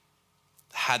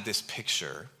had this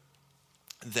picture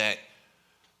that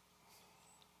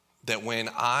when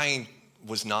I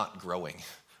was not growing,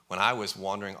 when I was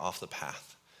wandering off the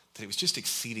path, that it was just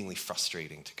exceedingly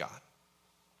frustrating to God.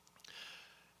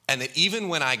 And that even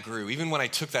when I grew, even when I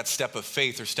took that step of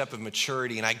faith or step of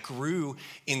maturity and I grew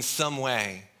in some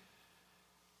way,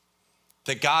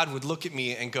 that God would look at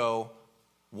me and go,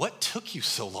 what took you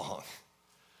so long?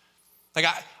 Like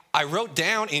I wrote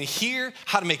down in here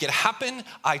how to make it happen.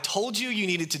 I told you you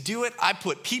needed to do it. I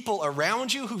put people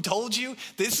around you who told you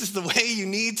this is the way you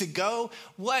need to go.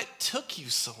 What took you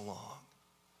so long?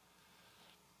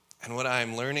 And what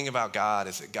I'm learning about God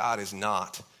is that God is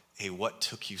not a what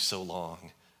took you so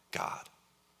long God.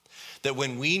 That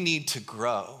when we need to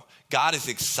grow, God is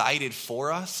excited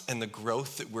for us and the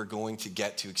growth that we're going to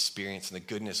get to experience and the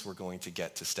goodness we're going to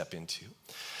get to step into.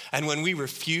 And when we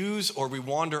refuse or we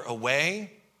wander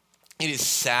away, it is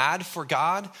sad for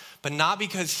God, but not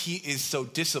because he is so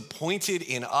disappointed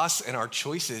in us and our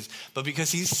choices, but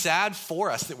because he's sad for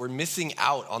us that we're missing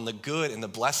out on the good and the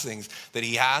blessings that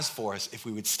he has for us if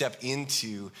we would step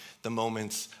into the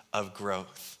moments of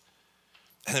growth.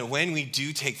 And then when we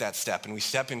do take that step and we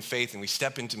step in faith and we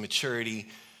step into maturity,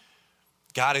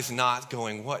 God is not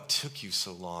going, what took you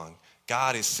so long?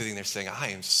 God is sitting there saying, I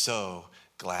am so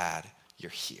glad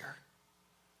you're here.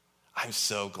 I'm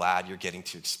so glad you're getting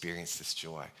to experience this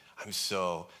joy. I'm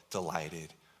so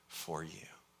delighted for you.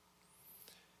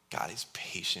 God is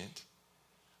patient.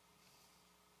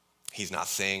 He's not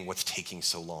saying what's taking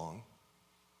so long.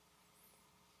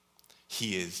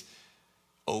 He is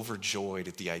overjoyed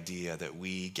at the idea that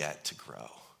we get to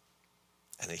grow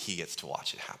and that he gets to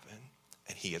watch it happen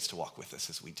and he gets to walk with us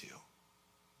as we do.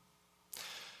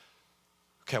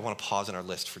 Okay, I want to pause on our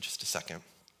list for just a second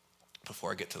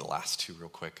before I get to the last two real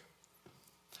quick.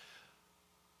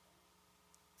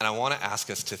 And I want to ask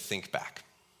us to think back.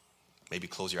 Maybe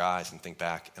close your eyes and think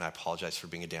back, and I apologize for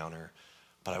being a downer,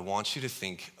 but I want you to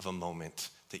think of a moment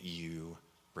that you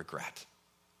regret.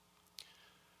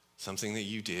 Something that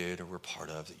you did or were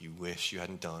part of that you wish you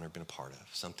hadn't done or been a part of.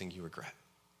 Something you regret.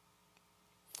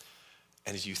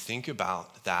 And as you think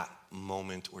about that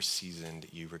moment or season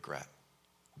that you regret,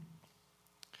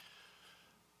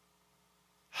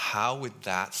 how would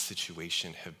that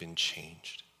situation have been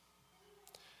changed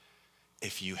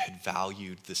if you had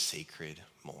valued the sacred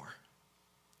more?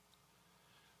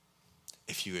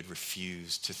 If you had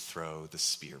refused to throw the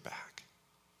spear back?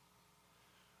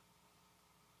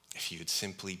 If you had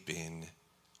simply been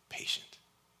patient?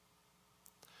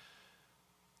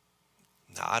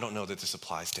 Now, I don't know that this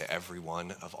applies to every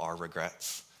one of our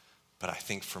regrets, but I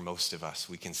think for most of us,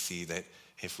 we can see that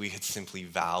if we had simply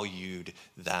valued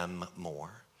them more,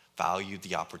 valued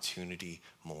the opportunity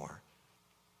more,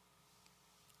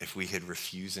 if we had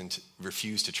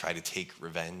refused to try to take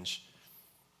revenge,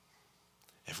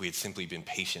 if we had simply been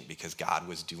patient because God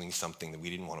was doing something that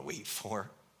we didn't want to wait for,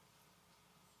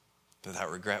 that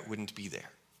regret wouldn't be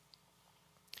there.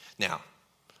 Now,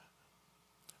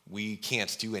 we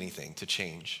can't do anything to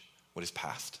change what is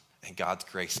past, and God's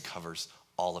grace covers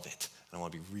all of it. And I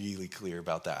want to be really clear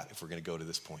about that if we're going to go to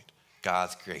this point.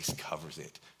 God's grace covers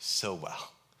it so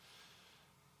well.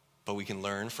 But we can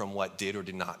learn from what did or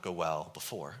did not go well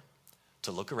before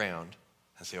to look around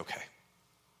and say, okay,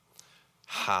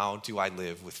 how do I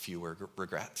live with fewer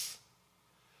regrets?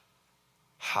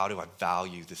 How do I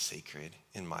value the sacred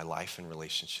in my life and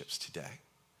relationships today?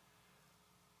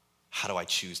 How do I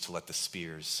choose to let the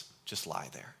spears just lie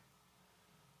there?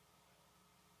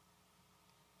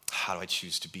 How do I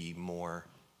choose to be more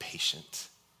patient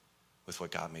with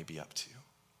what God may be up to?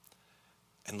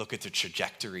 And look at the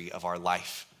trajectory of our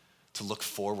life to look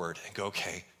forward and go,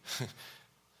 okay,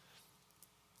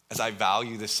 as I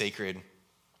value the sacred,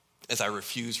 as I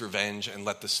refuse revenge and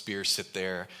let the spear sit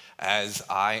there, as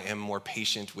I am more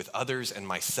patient with others and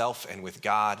myself and with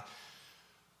God,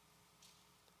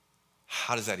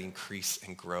 how does that increase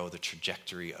and grow the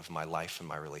trajectory of my life and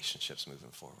my relationships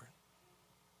moving forward?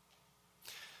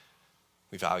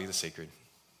 We value the sacred.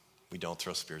 We don't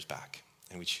throw spears back,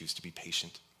 and we choose to be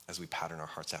patient as we pattern our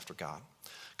hearts after God.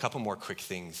 A couple more quick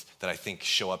things that I think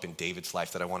show up in David's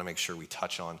life that I want to make sure we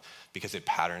touch on because it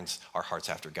patterns our hearts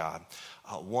after God.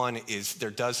 One is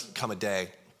there does come a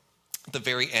day at the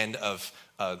very end of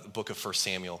the book of 1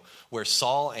 Samuel where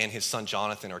Saul and his son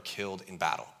Jonathan are killed in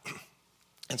battle.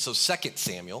 And so 2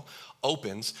 Samuel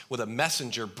opens with a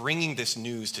messenger bringing this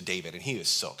news to David, and he is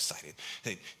so excited.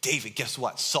 Hey, David, guess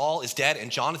what? Saul is dead and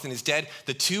Jonathan is dead.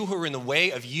 The two who are in the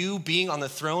way of you being on the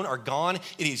throne are gone.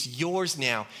 It is yours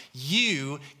now.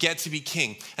 You get to be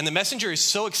king. And the messenger is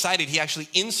so excited, he actually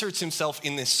inserts himself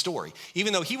in this story,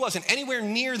 even though he wasn't anywhere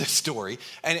near the story,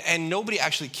 and nobody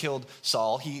actually killed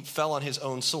Saul. He fell on his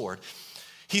own sword.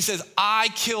 He says, I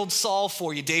killed Saul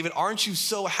for you, David. Aren't you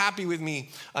so happy with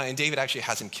me? And David actually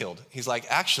has him killed. He's like,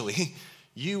 actually,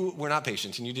 you were not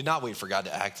patient and you did not wait for God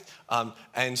to act.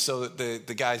 And so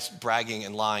the guy's bragging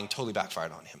and lying totally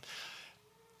backfired on him.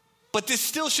 But this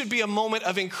still should be a moment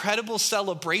of incredible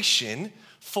celebration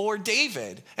for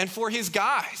David and for his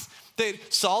guys. That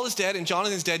Saul is dead and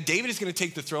Jonathan is dead. David is going to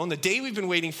take the throne. The day we've been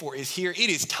waiting for is here. It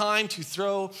is time to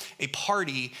throw a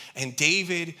party. And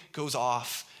David goes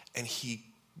off and he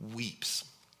weeps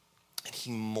and he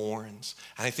mourns.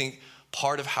 And I think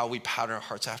part of how we pattern our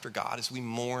hearts after God is we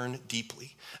mourn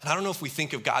deeply. And I don't know if we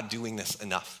think of God doing this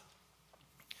enough.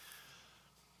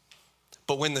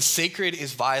 But when the sacred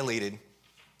is violated,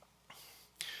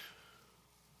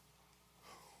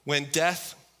 when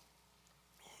death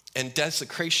and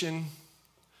desecration,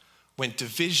 when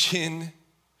division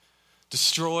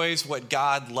destroys what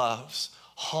God loves,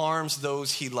 harms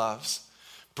those he loves,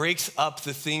 breaks up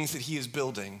the things that he is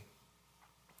building,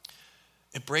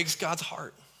 it breaks God's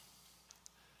heart.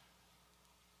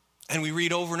 And we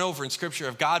read over and over in Scripture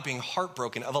of God being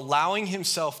heartbroken, of allowing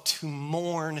himself to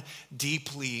mourn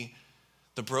deeply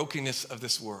the brokenness of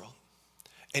this world.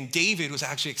 And David was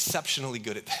actually exceptionally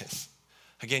good at this.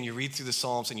 Again, you read through the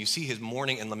Psalms and you see his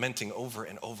mourning and lamenting over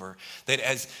and over. That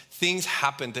as things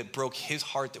happened that broke his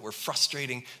heart, that were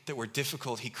frustrating, that were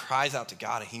difficult, he cries out to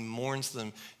God and he mourns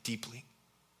them deeply.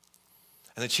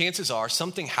 And the chances are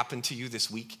something happened to you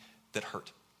this week that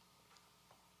hurt.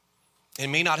 It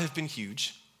may not have been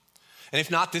huge. And if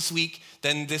not this week,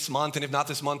 then this month. And if not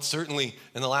this month, certainly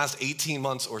in the last 18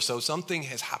 months or so, something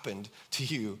has happened to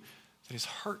you that has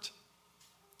hurt.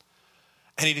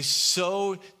 And it is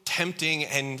so tempting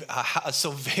and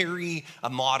so very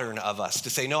modern of us to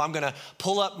say, no, I'm going to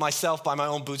pull up myself by my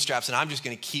own bootstraps and I'm just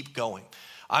going to keep going.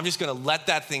 I'm just going to let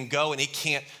that thing go and it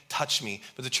can't touch me.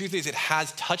 But the truth is it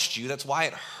has touched you. That's why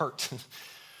it hurt.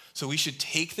 So we should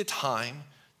take the time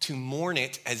to mourn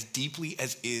it as deeply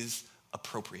as is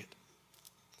appropriate.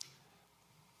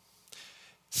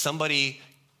 Somebody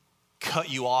cut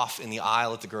you off in the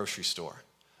aisle at the grocery store.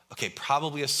 Okay,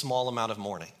 probably a small amount of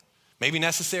mourning. Maybe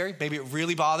necessary, maybe it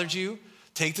really bothered you.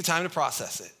 Take the time to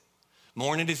process it.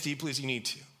 Mourn it as deeply as you need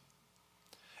to.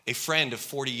 A friend of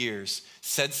 40 years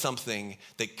said something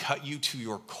that cut you to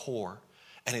your core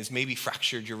and has maybe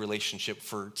fractured your relationship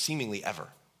for seemingly ever.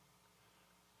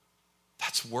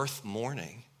 That's worth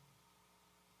mourning.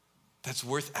 That's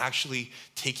worth actually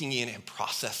taking in and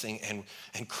processing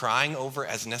and crying over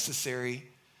as necessary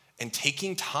and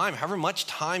taking time, however much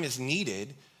time is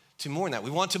needed to mourn that. We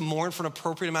want to mourn for an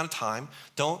appropriate amount of time.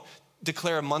 Don't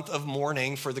declare a month of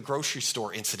mourning for the grocery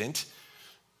store incident,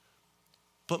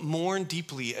 but mourn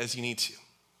deeply as you need to.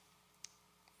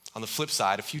 On the flip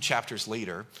side, a few chapters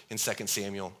later in 2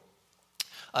 Samuel,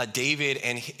 David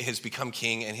has become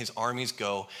king and his armies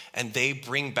go and they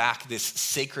bring back this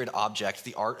sacred object,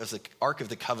 the Ark of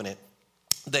the Covenant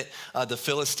that the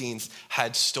Philistines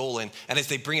had stolen. And as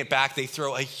they bring it back, they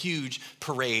throw a huge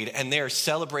parade and they're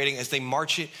celebrating as they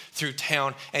march it through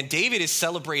town. And David is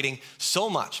celebrating so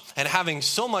much and having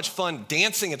so much fun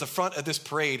dancing at the front of this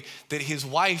parade that his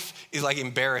wife is like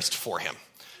embarrassed for him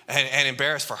and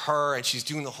embarrassed for her. And she's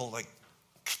doing the whole like,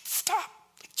 stop,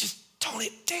 just tone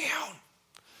it down.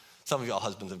 Some of y'all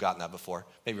husbands have gotten that before.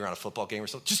 Maybe around a football game or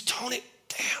so. Just tone it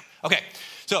down. Okay,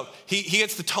 so he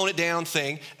gets the tone it down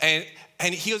thing, and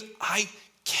he goes, I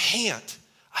can't.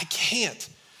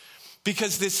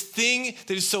 Because this thing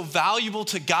that is so valuable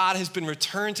to God has been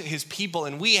returned to his people,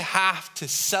 and we have to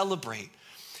celebrate.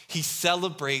 He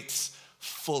celebrates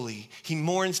fully. He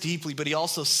mourns deeply, but he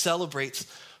also celebrates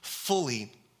fully,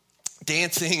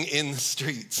 dancing in the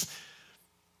streets.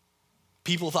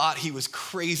 People thought he was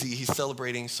crazy. He's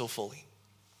celebrating so fully.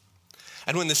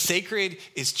 And when the sacred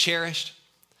is cherished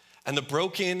and the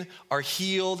broken are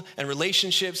healed and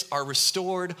relationships are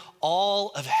restored,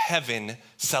 all of heaven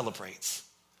celebrates.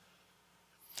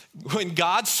 When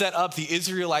God set up the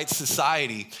Israelite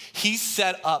society, he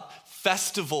set up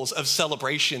festivals of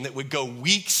celebration that would go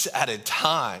weeks at a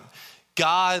time.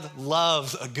 God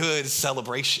loves a good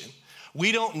celebration.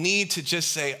 We don't need to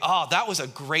just say, oh, that was a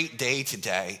great day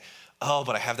today. Oh,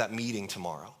 but I have that meeting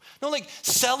tomorrow. No, like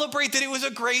celebrate that it was a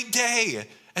great day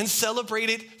and celebrate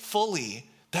it fully.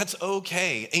 That's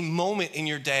okay. A moment in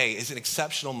your day is an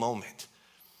exceptional moment.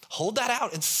 Hold that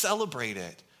out and celebrate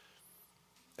it.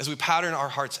 As we pattern our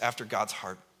hearts after God's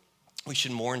heart, we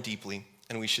should mourn deeply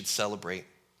and we should celebrate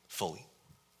fully.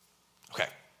 Okay.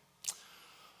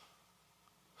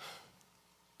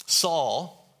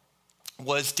 Saul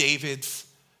was David's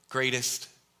greatest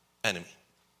enemy.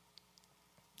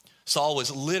 Saul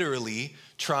was literally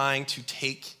trying to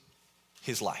take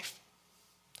his life.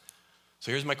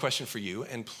 So here's my question for you,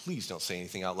 and please don't say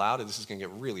anything out loud, or this is going to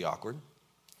get really awkward.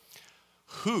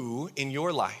 Who in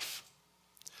your life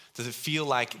does it feel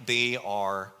like they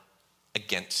are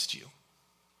against you?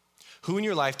 Who in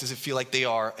your life does it feel like they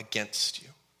are against you?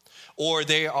 Or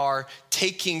they are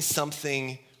taking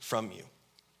something from you?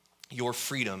 Your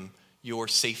freedom, your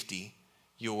safety,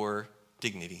 your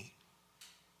dignity.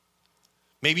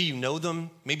 Maybe you know them,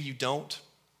 maybe you don't.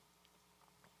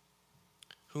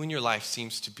 Who in your life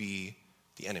seems to be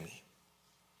the enemy?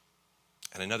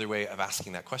 And another way of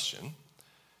asking that question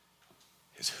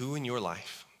is, who in your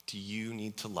life do you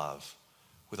need to love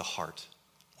with a heart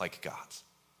like God's?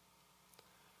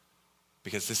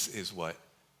 Because this is what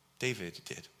David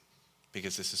did.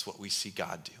 Because this is what we see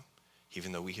God do.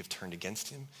 Even though we have turned against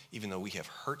him, even though we have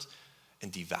hurt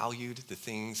and devalued the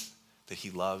things that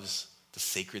he loves, the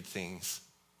sacred things,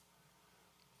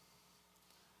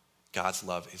 God's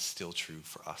love is still true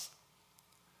for us.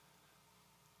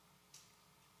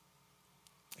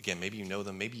 Again, maybe you know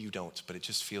them, maybe you don't, but it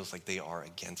just feels like they are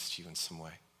against you in some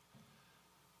way.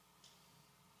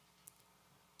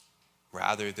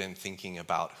 Rather than thinking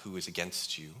about who is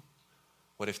against you,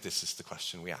 what if this is the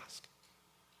question we ask?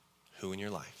 Who in your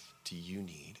life do you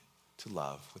need to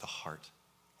love with a heart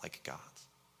like God's?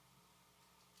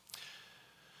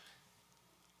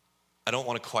 I don't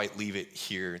want to quite leave it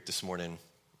here this morning,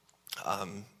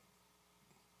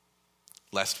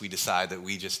 lest we decide that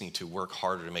we just need to work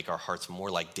harder to make our hearts more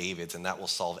like David's, and that will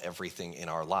solve everything in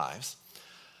our lives.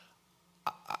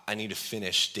 I need to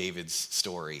finish David's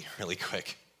story really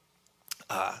quick.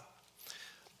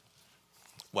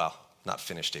 Well, not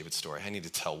finish David's story. I need to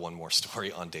tell one more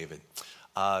story on David.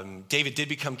 David did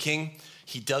become king.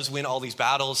 He does win all these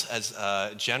battles as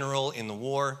a general in the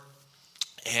war.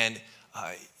 And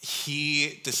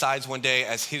he decides one day,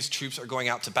 as his troops are going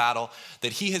out to battle,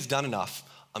 that he has done enough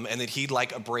and that he'd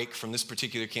like a break from this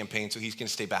particular campaign, so he's going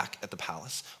to stay back at the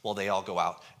palace while they all go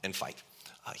out and fight.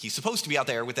 He's supposed to be out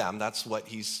there with them. That's what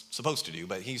he's supposed to do,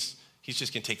 but he's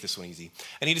just going to take this one easy.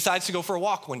 And he decides to go for a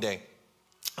walk one day.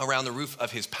 around the roof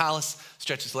of his palace,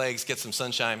 stretch his legs, get some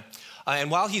sunshine. And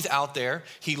while he's out there,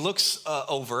 he looks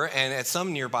over and at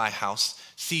some nearby house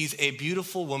sees a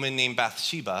beautiful woman named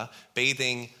Bathsheba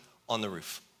bathing on the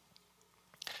roof.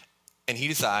 And he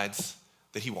decides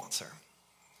that he wants her.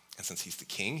 And since he's the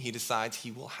king, he decides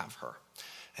he will have her.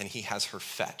 And he has her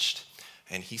fetched.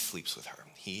 And he sleeps with her.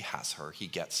 He has her. He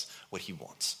gets what he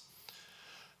wants.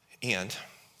 And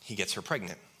he gets her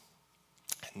pregnant.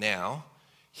 Now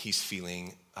he's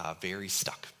feeling very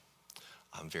stuck,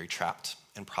 very trapped,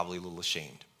 and probably a little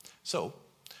ashamed. So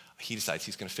he decides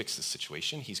he's going to fix this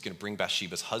situation. He's going to bring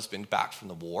Bathsheba's husband back from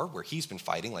the war where he's been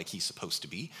fighting like he's supposed to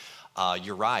be,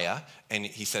 Uriah. And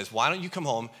he says, why don't you come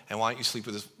home and why don't you sleep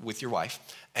with your wife?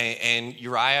 And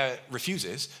Uriah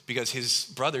refuses because his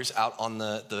brothers out on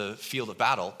the field of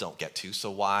battle don't get to. So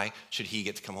why should he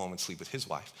get to come home and sleep with his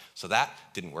wife? So that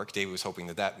didn't work. David was hoping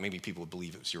that maybe people would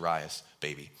believe it was Uriah's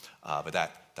baby, but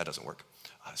that doesn't work.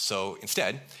 So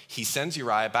instead, he sends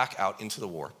Uriah back out into the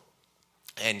war,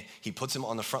 and he puts him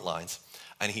on the front lines,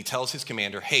 and he tells his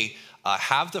commander, hey,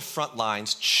 have the front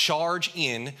lines charge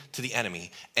in to the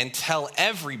enemy and tell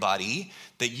everybody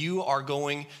that you are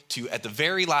going to, at the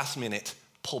very last minute,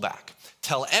 pull back.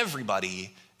 Tell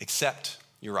everybody except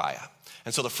Uriah.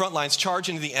 And so the front lines charge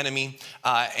into the enemy,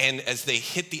 and as they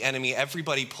hit the enemy,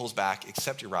 everybody pulls back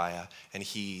except Uriah, and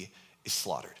he is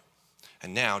slaughtered.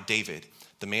 And now David,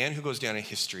 the man who goes down in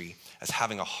history as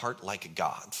having a heart like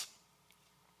God's,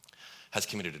 has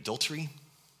committed adultery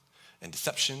and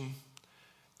deception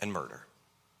and murder.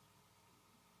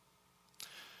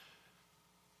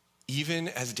 Even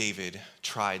as David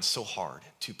tried so hard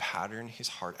to pattern his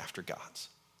heart after God's,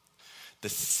 the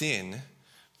sin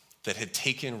that had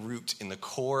taken root in the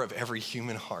core of every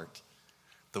human heart,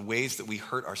 the ways that we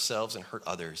hurt ourselves and hurt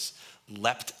others,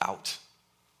 leapt out.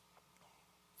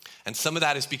 And some of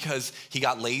that is because he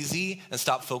got lazy and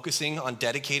stopped focusing on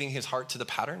dedicating his heart to the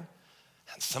pattern.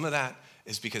 And some of that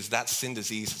is because that sin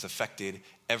disease has affected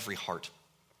every heart,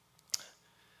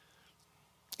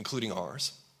 including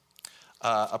ours.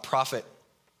 A prophet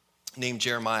named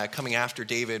Jeremiah, coming after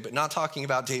David, but not talking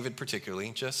about David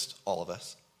particularly, just all of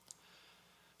us,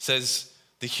 says,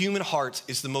 the human heart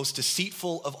is the most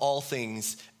deceitful of all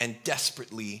things and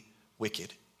desperately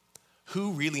wicked.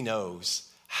 Who really knows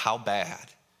how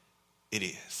bad it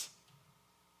is?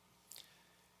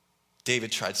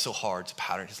 David tried so hard to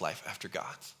pattern his life after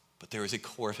God's, but there was a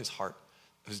core of his heart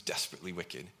that was desperately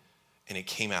wicked, and it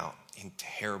came out in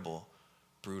terrible,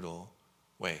 brutal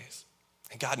ways.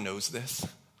 And God knows this.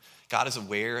 God is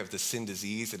aware of the sin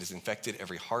disease that has infected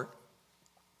every heart.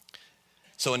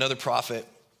 So another prophet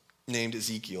named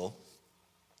Ezekiel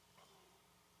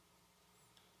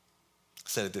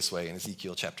said it this way in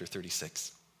Ezekiel chapter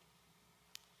 36.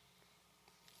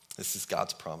 This is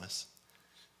God's promise.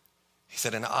 He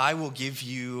said, and I will give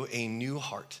you a new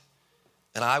heart,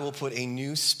 and I will put a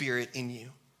new spirit in you.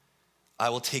 I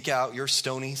will take out your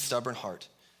stony, stubborn heart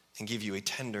and give you a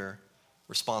tender,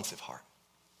 responsive heart.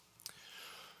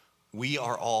 We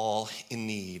are all in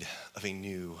need of a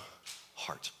new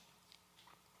heart.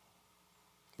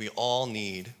 We all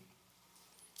need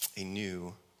a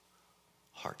new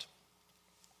heart.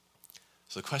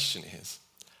 So the question is,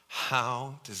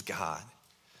 how does God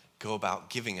go about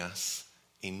giving us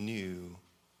a new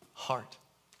heart?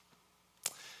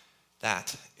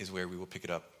 That is where we will pick it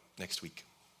up next week.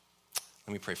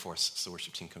 Let me pray for us as the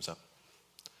worship team comes up.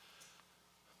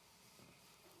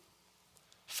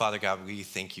 Father God, we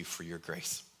thank you for your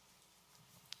grace,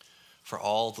 for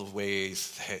all the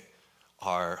ways that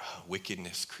our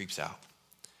wickedness creeps out.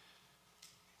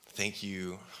 Thank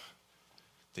you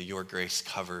that your grace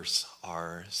covers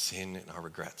our sin and our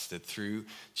regrets, that through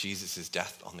Jesus'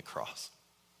 death on the cross,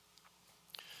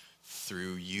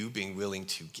 through you being willing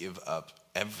to give up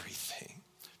everything,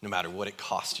 no matter what it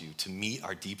cost you, to meet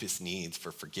our deepest needs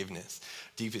for forgiveness,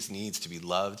 deepest needs to be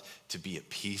loved, to be at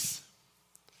peace,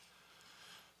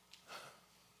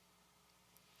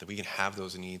 that we can have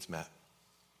those needs met,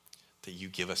 that you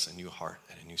give us a new heart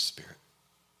and a new spirit.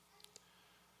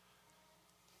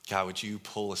 God, would you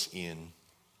pull us in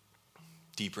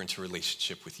deeper into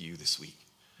relationship with you this week,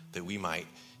 that we might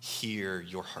hear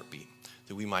your heartbeat,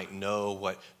 that we might know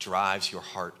what drives your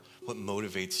heart, what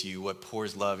motivates you, what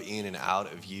pours love in and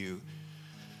out of you,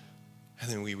 and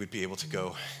then we would be able to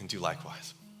go and do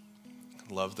likewise.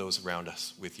 Love those around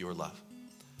us with your love,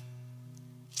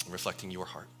 reflecting your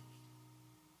heart.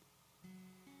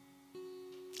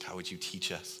 How would you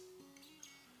teach us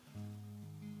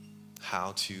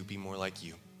how to be more like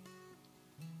you?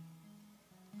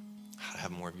 How to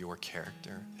have more of your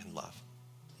character and love?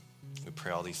 We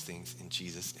pray all these things in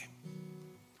Jesus' name.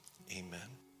 Amen.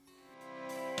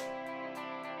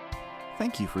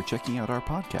 Thank you for checking out our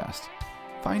podcast.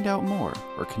 Find out more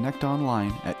or connect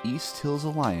online at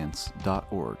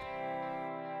easthillsalliance.org.